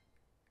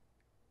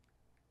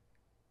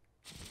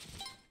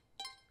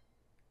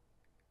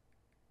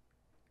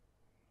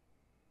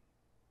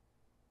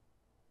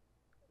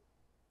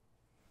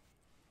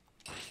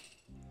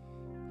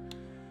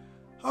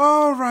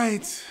 All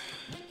right.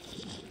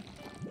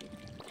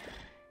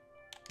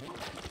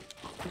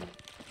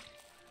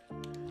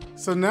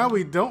 So now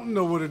we don't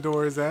know where the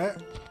door is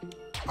at.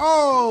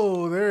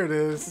 Oh, there it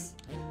is.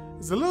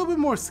 It's a little bit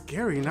more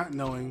scary not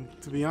knowing,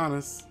 to be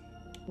honest.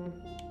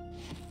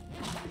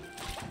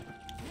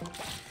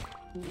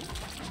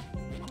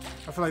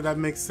 I feel like that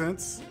makes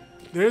sense.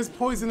 There's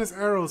poisonous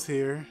arrows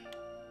here.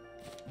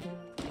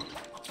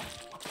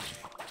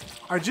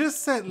 I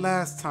just said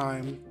last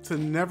time to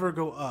never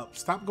go up.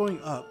 Stop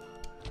going up.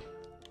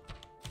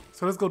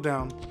 So let's go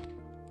down.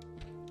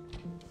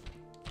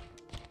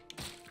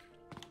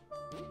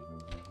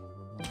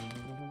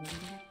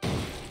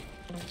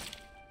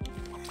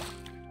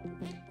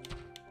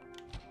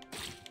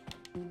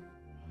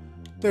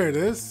 There it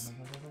is.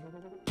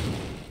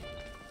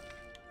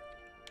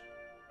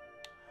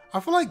 I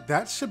feel like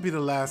that should be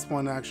the last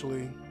one,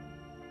 actually.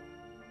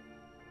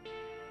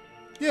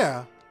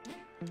 Yeah.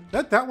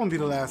 Let that one be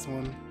the last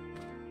one.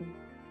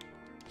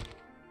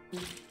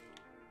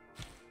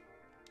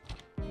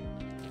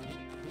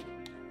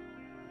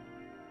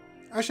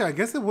 Actually, I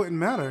guess it wouldn't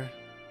matter.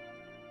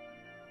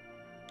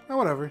 Oh,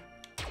 whatever.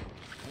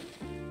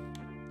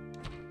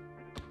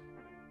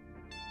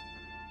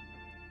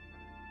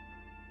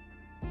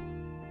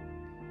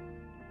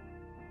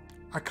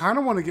 I kind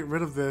of want to get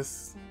rid of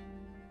this,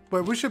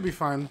 but we should be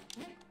fine.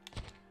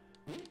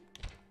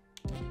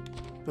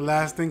 The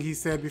last thing he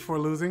said before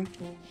losing.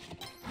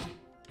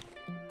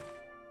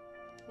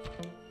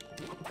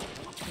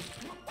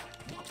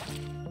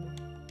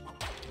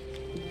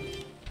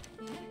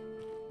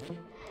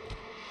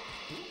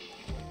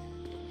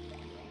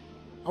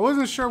 I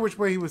wasn't sure which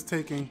way he was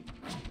taking.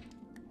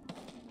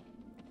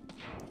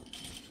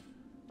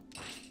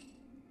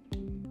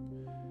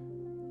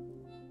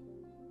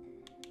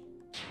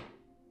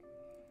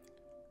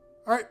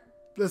 Alright,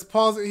 let's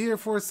pause it here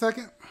for a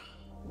second.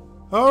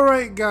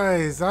 Alright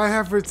guys, I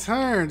have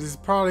returned. It's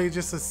probably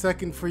just a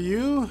second for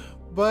you,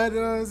 but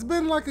it's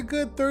been like a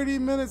good 30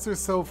 minutes or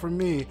so for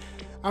me.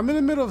 I'm in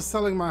the middle of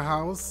selling my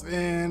house,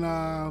 and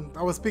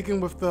I was speaking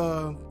with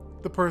the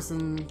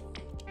person,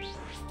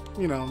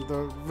 you know,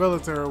 the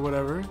realtor or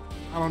whatever.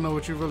 I don't know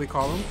what you really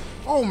call him.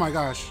 Oh my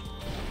gosh.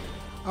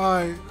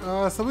 Alright,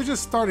 so we're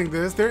just starting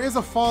this. There is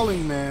a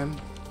falling man.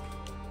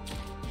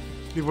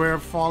 Beware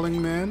of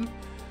falling man.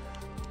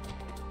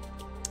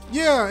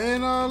 Yeah,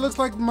 and looks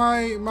like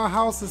my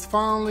house is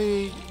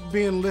finally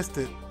being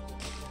listed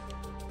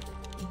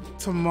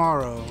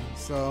tomorrow.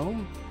 So,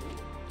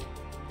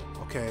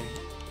 okay.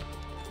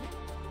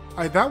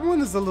 Alright, that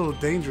one is a little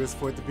dangerous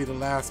for it to be the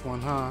last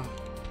one, huh?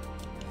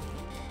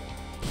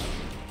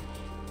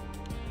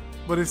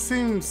 But it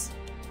seems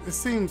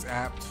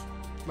apt.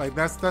 Like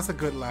that's a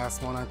good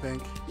last one, I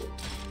think.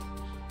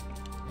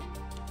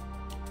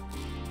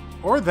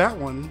 Or that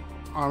one,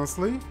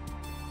 honestly.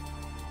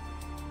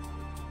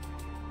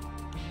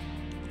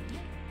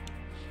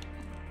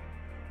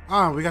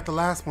 Ah, we got the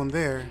last one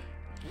there.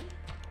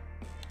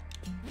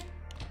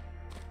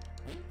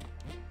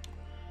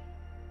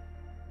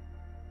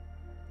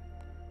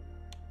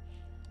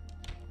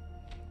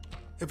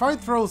 If I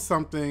throw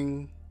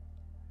something,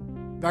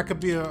 that could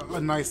be a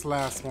nice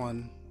last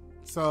one.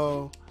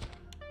 So,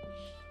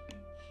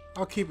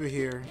 I'll keep it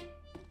here.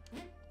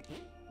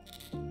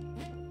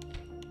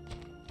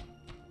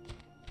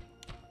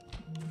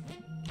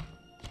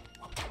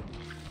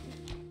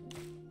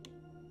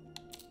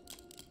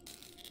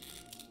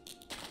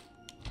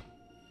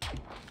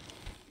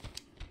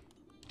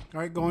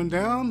 Alright, going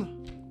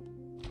down.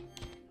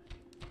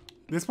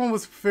 This one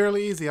was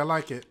fairly easy. I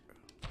like it.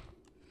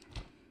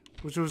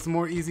 Which was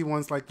more easy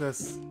ones like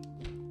this.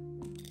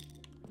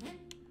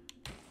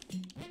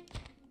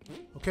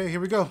 Okay, here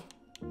we go.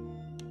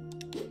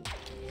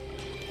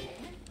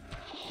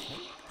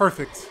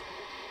 Perfect.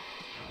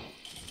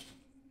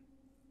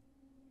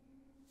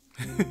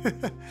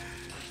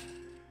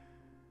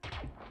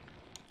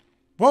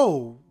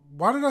 Whoa,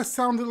 why did I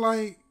sound it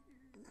like...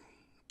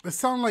 It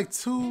sounded like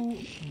 2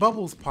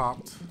 bubbles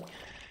popped.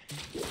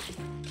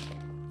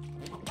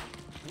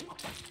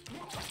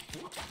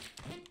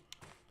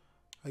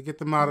 I get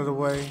them out of the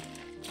way.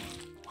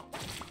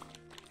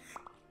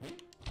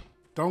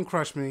 Don't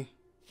crush me.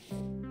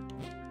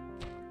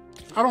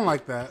 I don't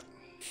like that.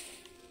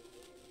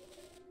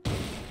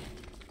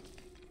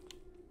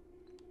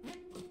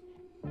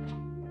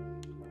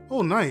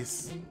 Oh,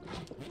 nice.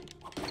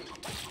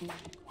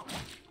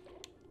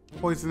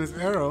 Poisonous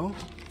arrow.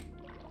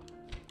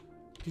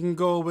 You can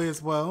go away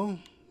as well.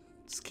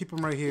 Just keep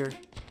him right here.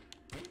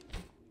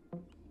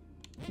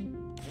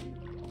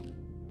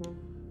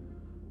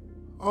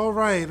 All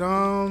right,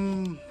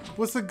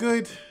 what's a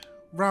good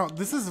route?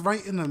 This is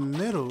right in the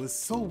middle. It's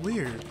so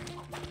weird.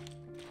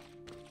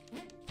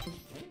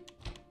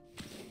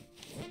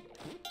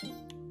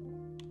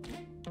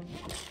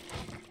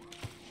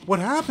 What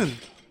happened?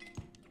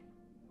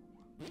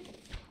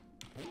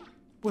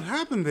 What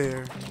happened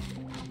there?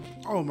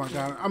 Oh my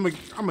god,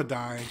 I'm a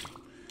die.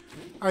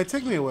 All right,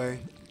 take me away.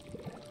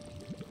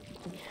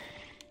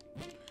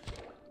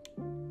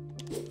 All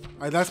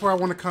right, that's where I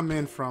want to come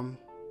in from.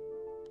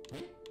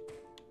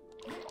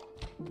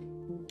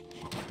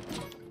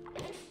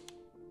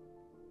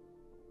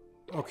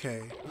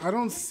 Okay, I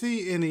don't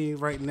see any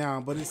right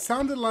now, but it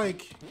sounded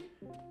like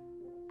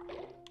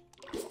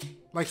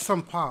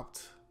some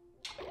popped.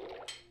 All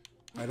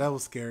right, that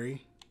was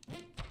scary.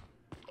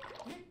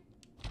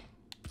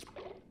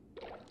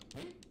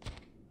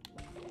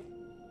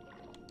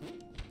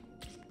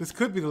 This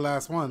could be the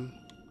last one.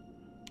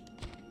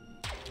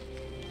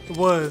 It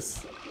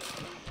was.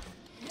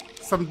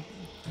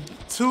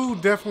 2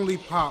 definitely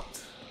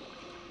popped.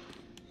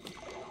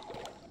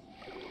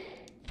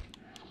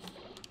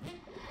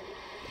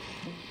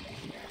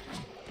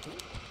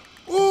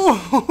 Ooh!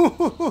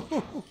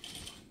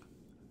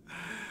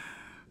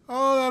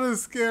 Oh, that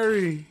is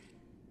scary.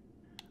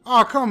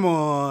 Oh, come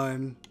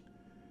on.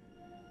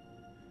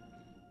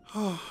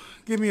 Oh,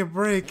 give me a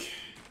break.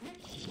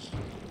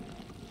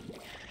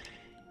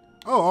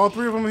 Oh, all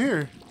 3 of them are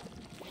here.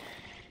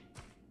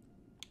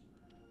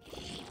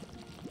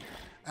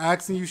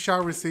 Ask and you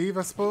shall receive,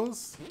 I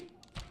suppose.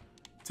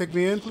 Take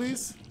me in,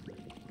 please.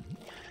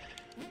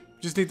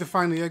 Just need to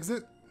find the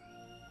exit.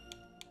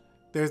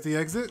 There's the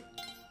exit.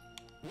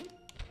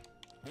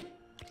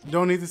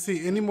 Don't need to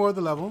see any more of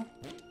the level.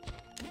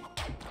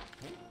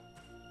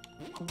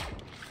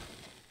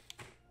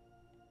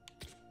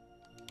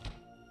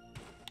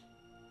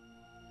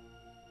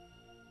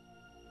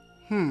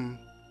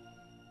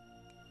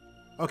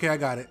 Okay, I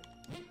got it.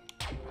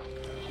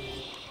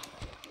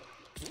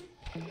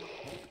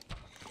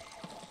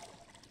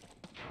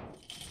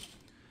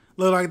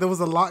 Looked like there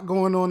was a lot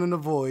going on in the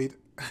void.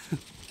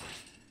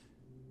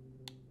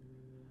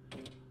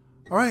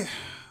 All right.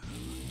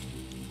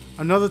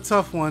 Another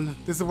tough one.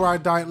 This is where I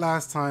died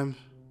last time.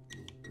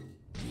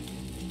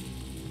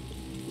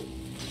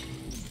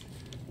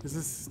 This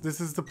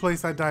is the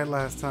place I died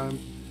last time.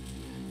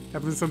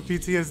 Having some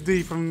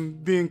PTSD from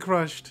being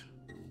crushed.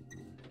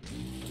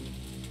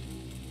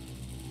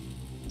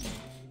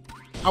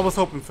 I was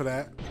hoping for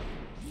that.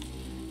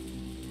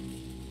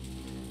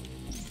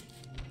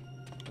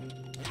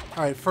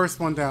 Alright,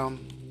 first one down.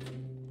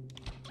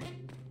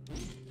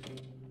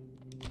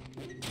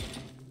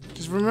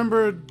 Just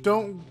remember,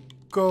 don't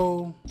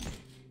go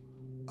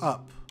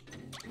up.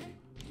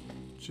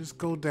 Just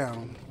go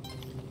down.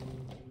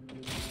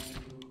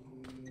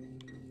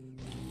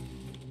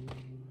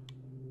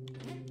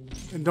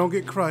 And don't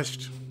get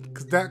crushed,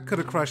 because that could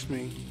have crushed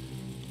me.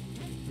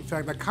 In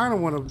fact, I kind of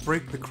want to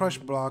break the crush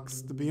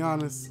blocks, to be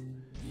honest.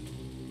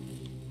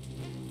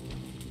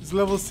 This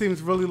level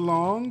seems really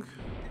long.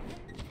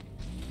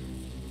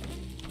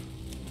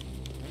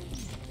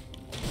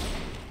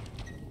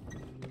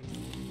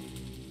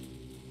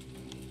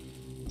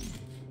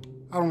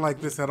 I don't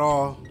like this at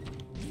all.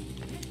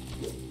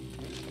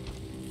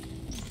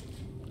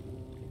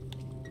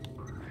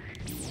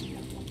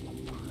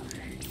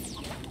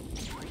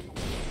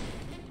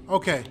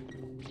 Okay.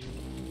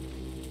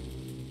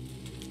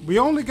 We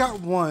only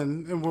got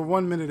one, and we're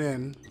 1 minute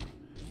in.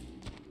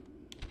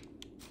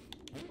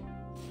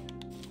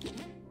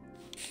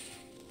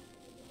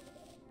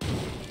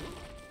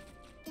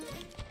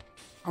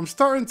 I'm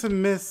starting to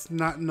miss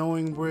not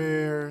knowing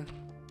where...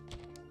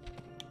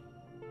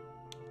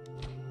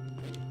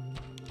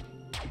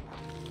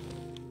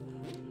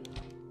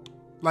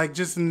 Like,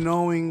 just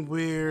knowing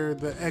where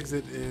the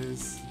exit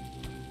is.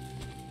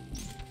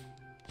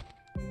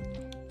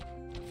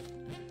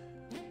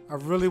 I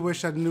really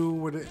wish I knew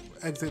where the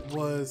exit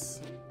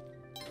was.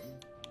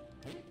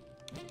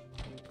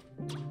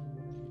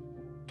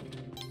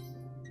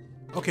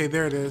 Okay,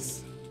 there it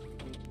is.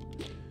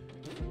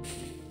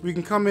 We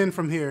can come in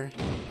from here.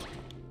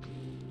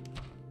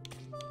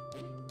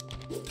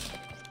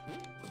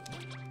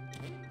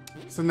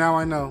 So now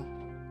I know.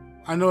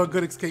 I know a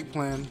good escape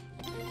plan.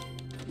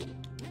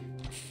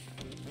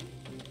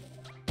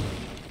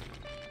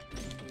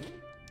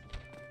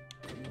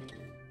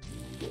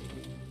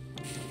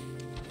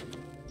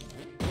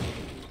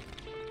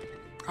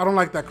 I don't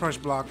like that crush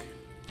block.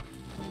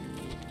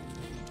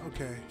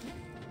 Okay.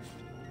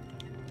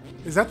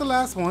 Is that the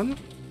last one?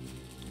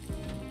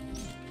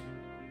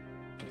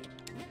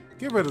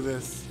 Get rid of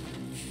this.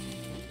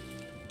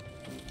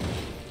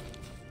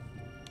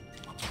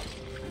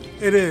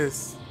 It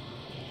is.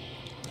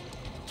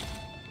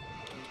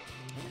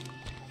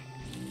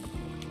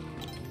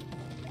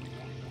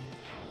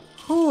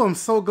 Oh, I'm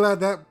so glad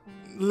that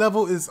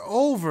level is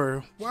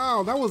over.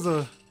 Wow, that was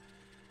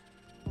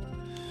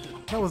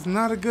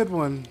not a good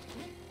one.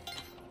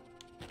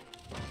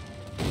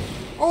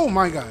 Oh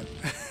my god.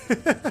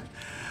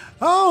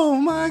 Oh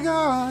my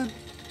god.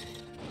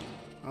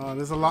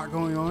 There's a lot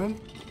going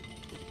on.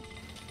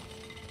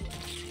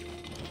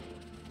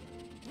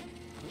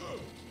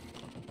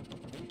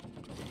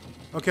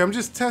 Okay, I'm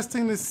just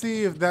testing to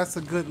see if that's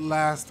a good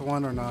last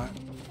one or not.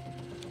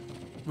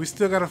 We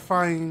still gotta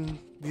find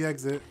the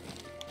exit.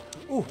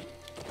 Oh,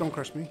 don't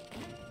crush me.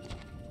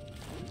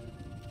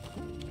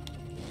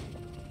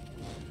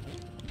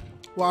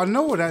 Well, I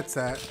know where that's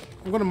at.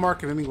 I'm gonna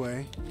mark it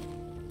anyway.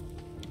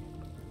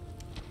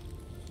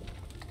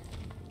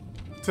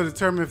 To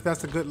determine if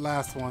that's a good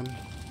last one.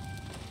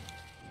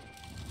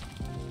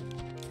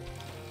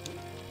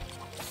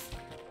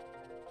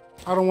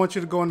 I don't want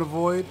you to go in the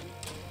void.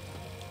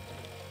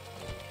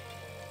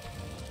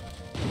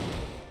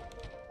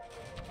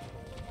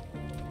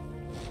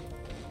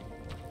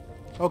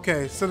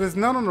 Okay, so there's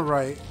none on the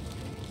right.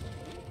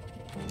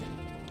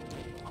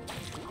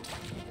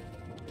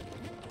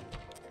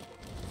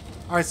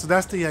 Alright, so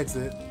that's the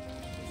exit.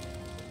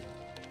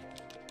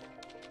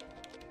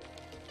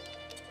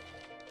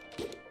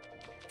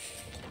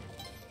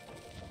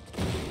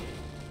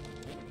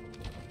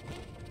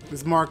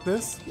 Let's mark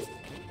this.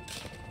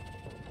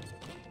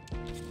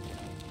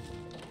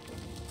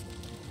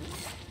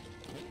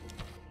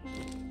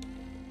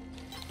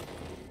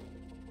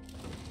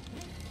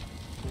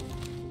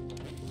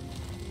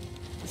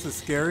 This is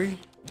scary.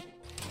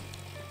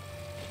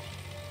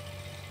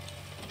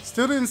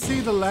 Still didn't see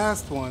the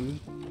last one.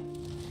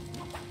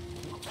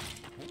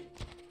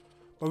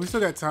 But we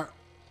still got time.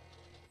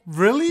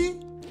 Really?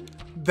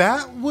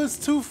 That was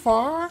too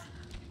far?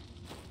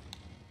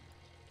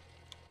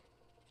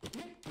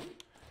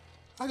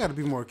 I gotta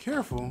be more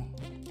careful.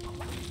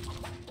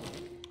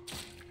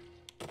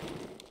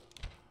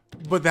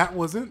 But that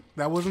wasn't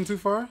too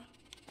far?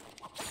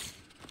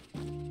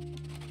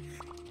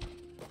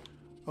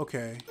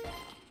 Okay.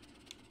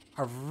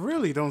 I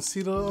really don't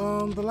see the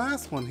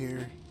last one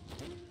here.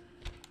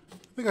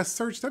 I think I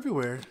searched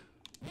everywhere.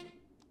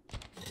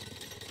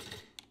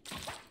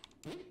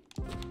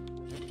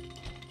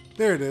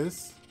 There it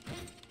is.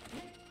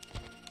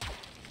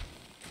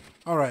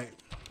 All right.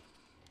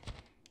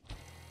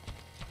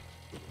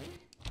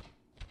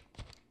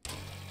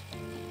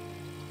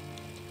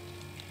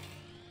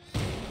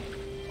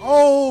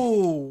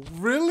 Oh,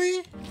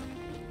 really?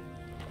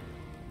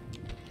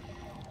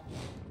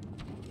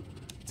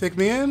 Take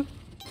me in?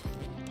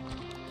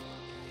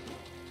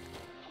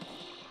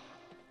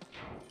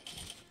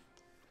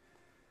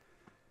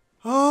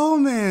 Oh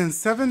man,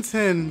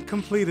 710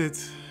 completed.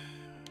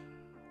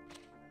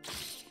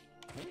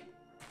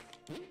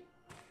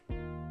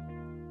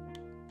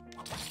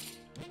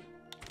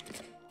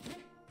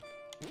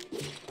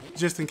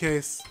 Just in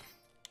case.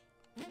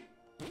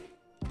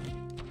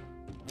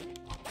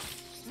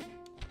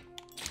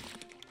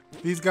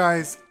 These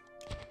guys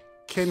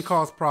can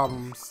cause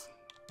problems.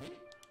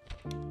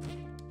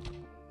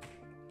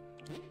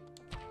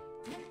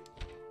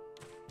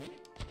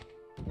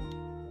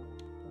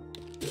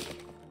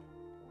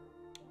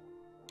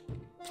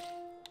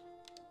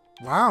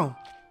 Wow.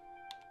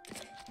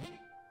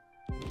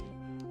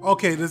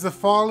 Okay, there's a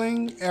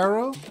falling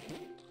arrow.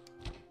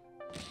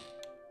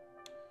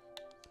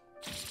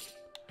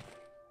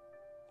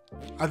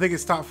 I think it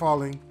stopped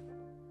falling.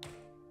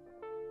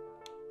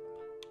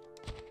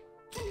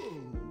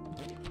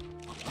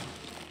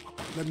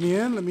 Let me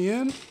in, let me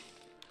in.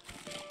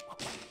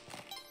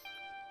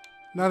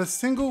 Not a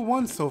single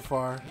one so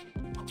far.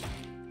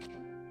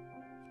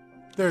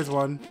 There's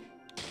one.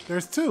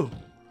 There's two.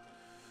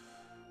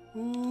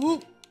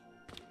 Ooh.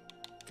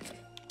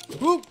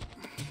 Ooh.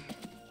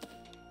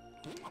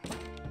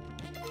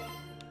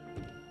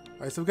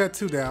 Alright, so we got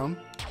two down.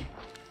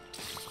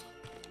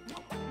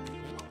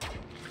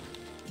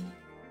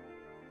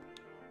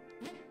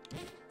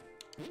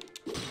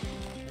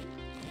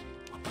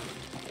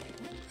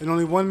 And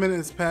only 1 minute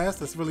has passed.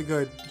 That's really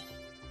good.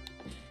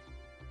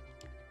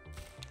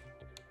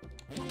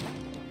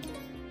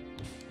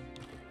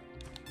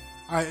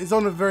 Alright, it's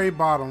on the very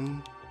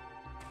bottom.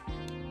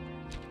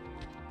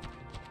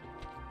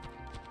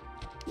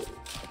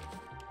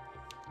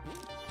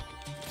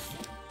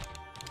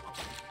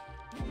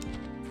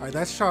 Alright,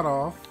 that's shot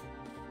off.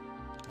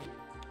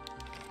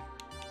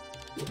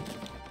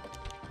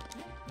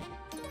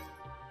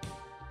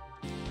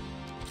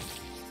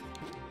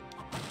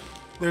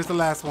 There's the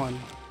last one.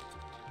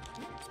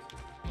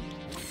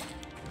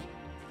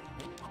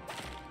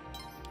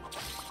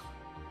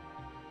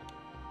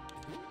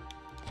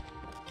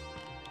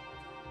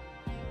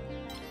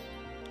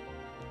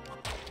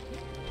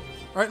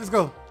 All right, let's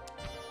go.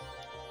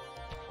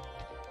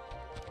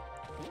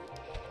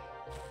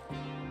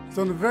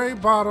 So on the very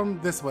bottom,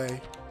 this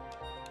way.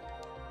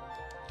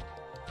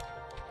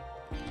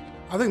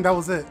 I think that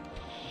was it.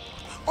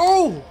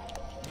 Oh!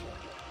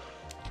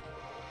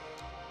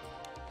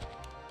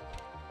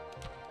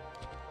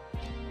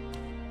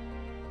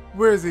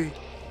 Where is he?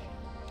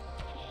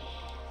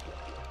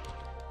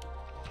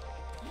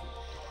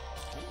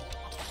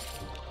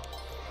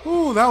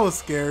 Ooh, that was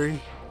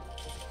scary.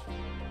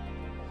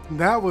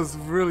 That was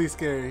really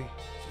scary.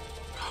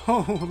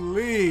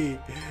 Holy.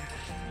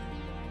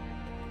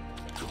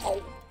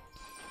 Oh.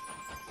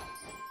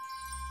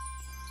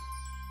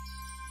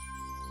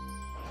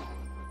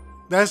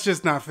 That's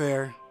just not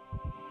fair.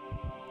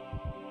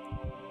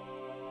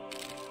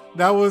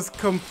 That was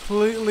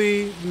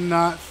completely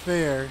not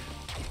fair.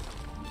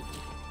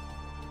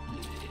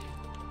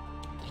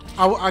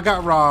 I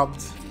got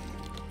robbed.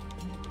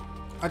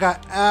 I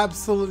got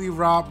absolutely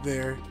robbed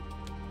there.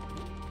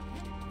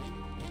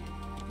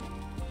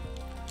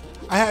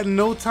 I had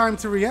no time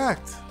to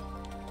react.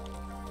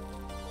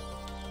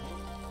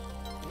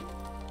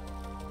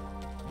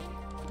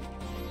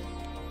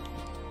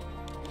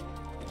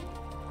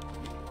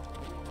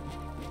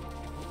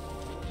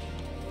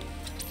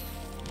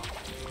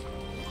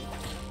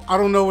 I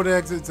don't know where the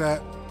exit's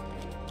at.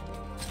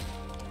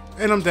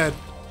 And I'm dead.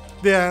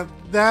 Yeah,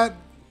 that...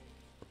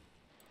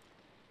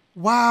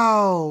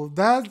 Wow,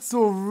 that's a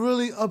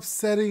really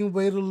upsetting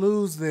way to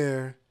lose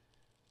there.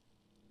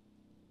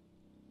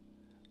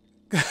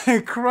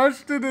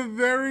 Crushed in the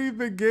very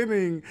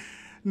beginning.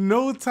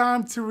 No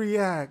time to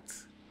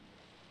react.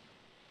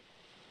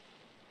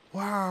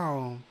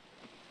 Wow.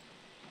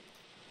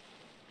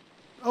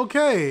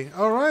 Okay,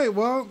 alright,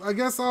 well, I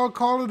guess I'll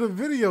call it a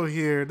video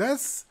here.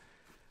 That's...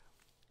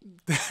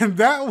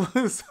 that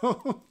was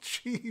so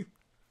cheap.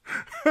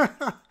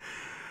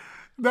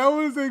 That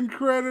was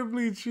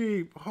incredibly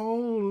cheap.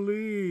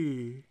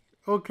 Holy.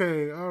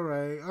 Okay,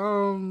 alright.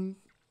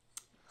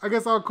 I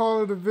guess I'll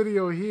call it a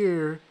video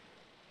here.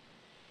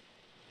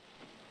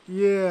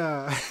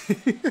 Yeah.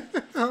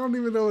 I don't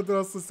even know what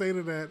else to say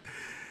to that.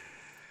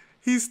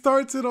 He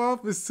starts it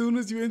off as soon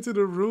as you enter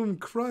the room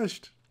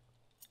crushed.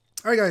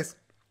 Alright guys,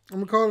 I'm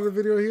gonna call it a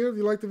video here. If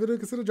you liked the video,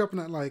 consider dropping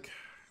that like.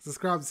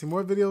 Subscribe to see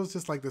more videos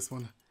just like this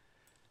one.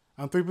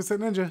 I'm 3%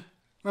 Ninja.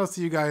 I'll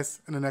see you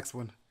guys in the next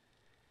one.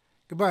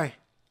 Goodbye,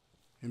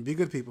 and be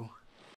good people.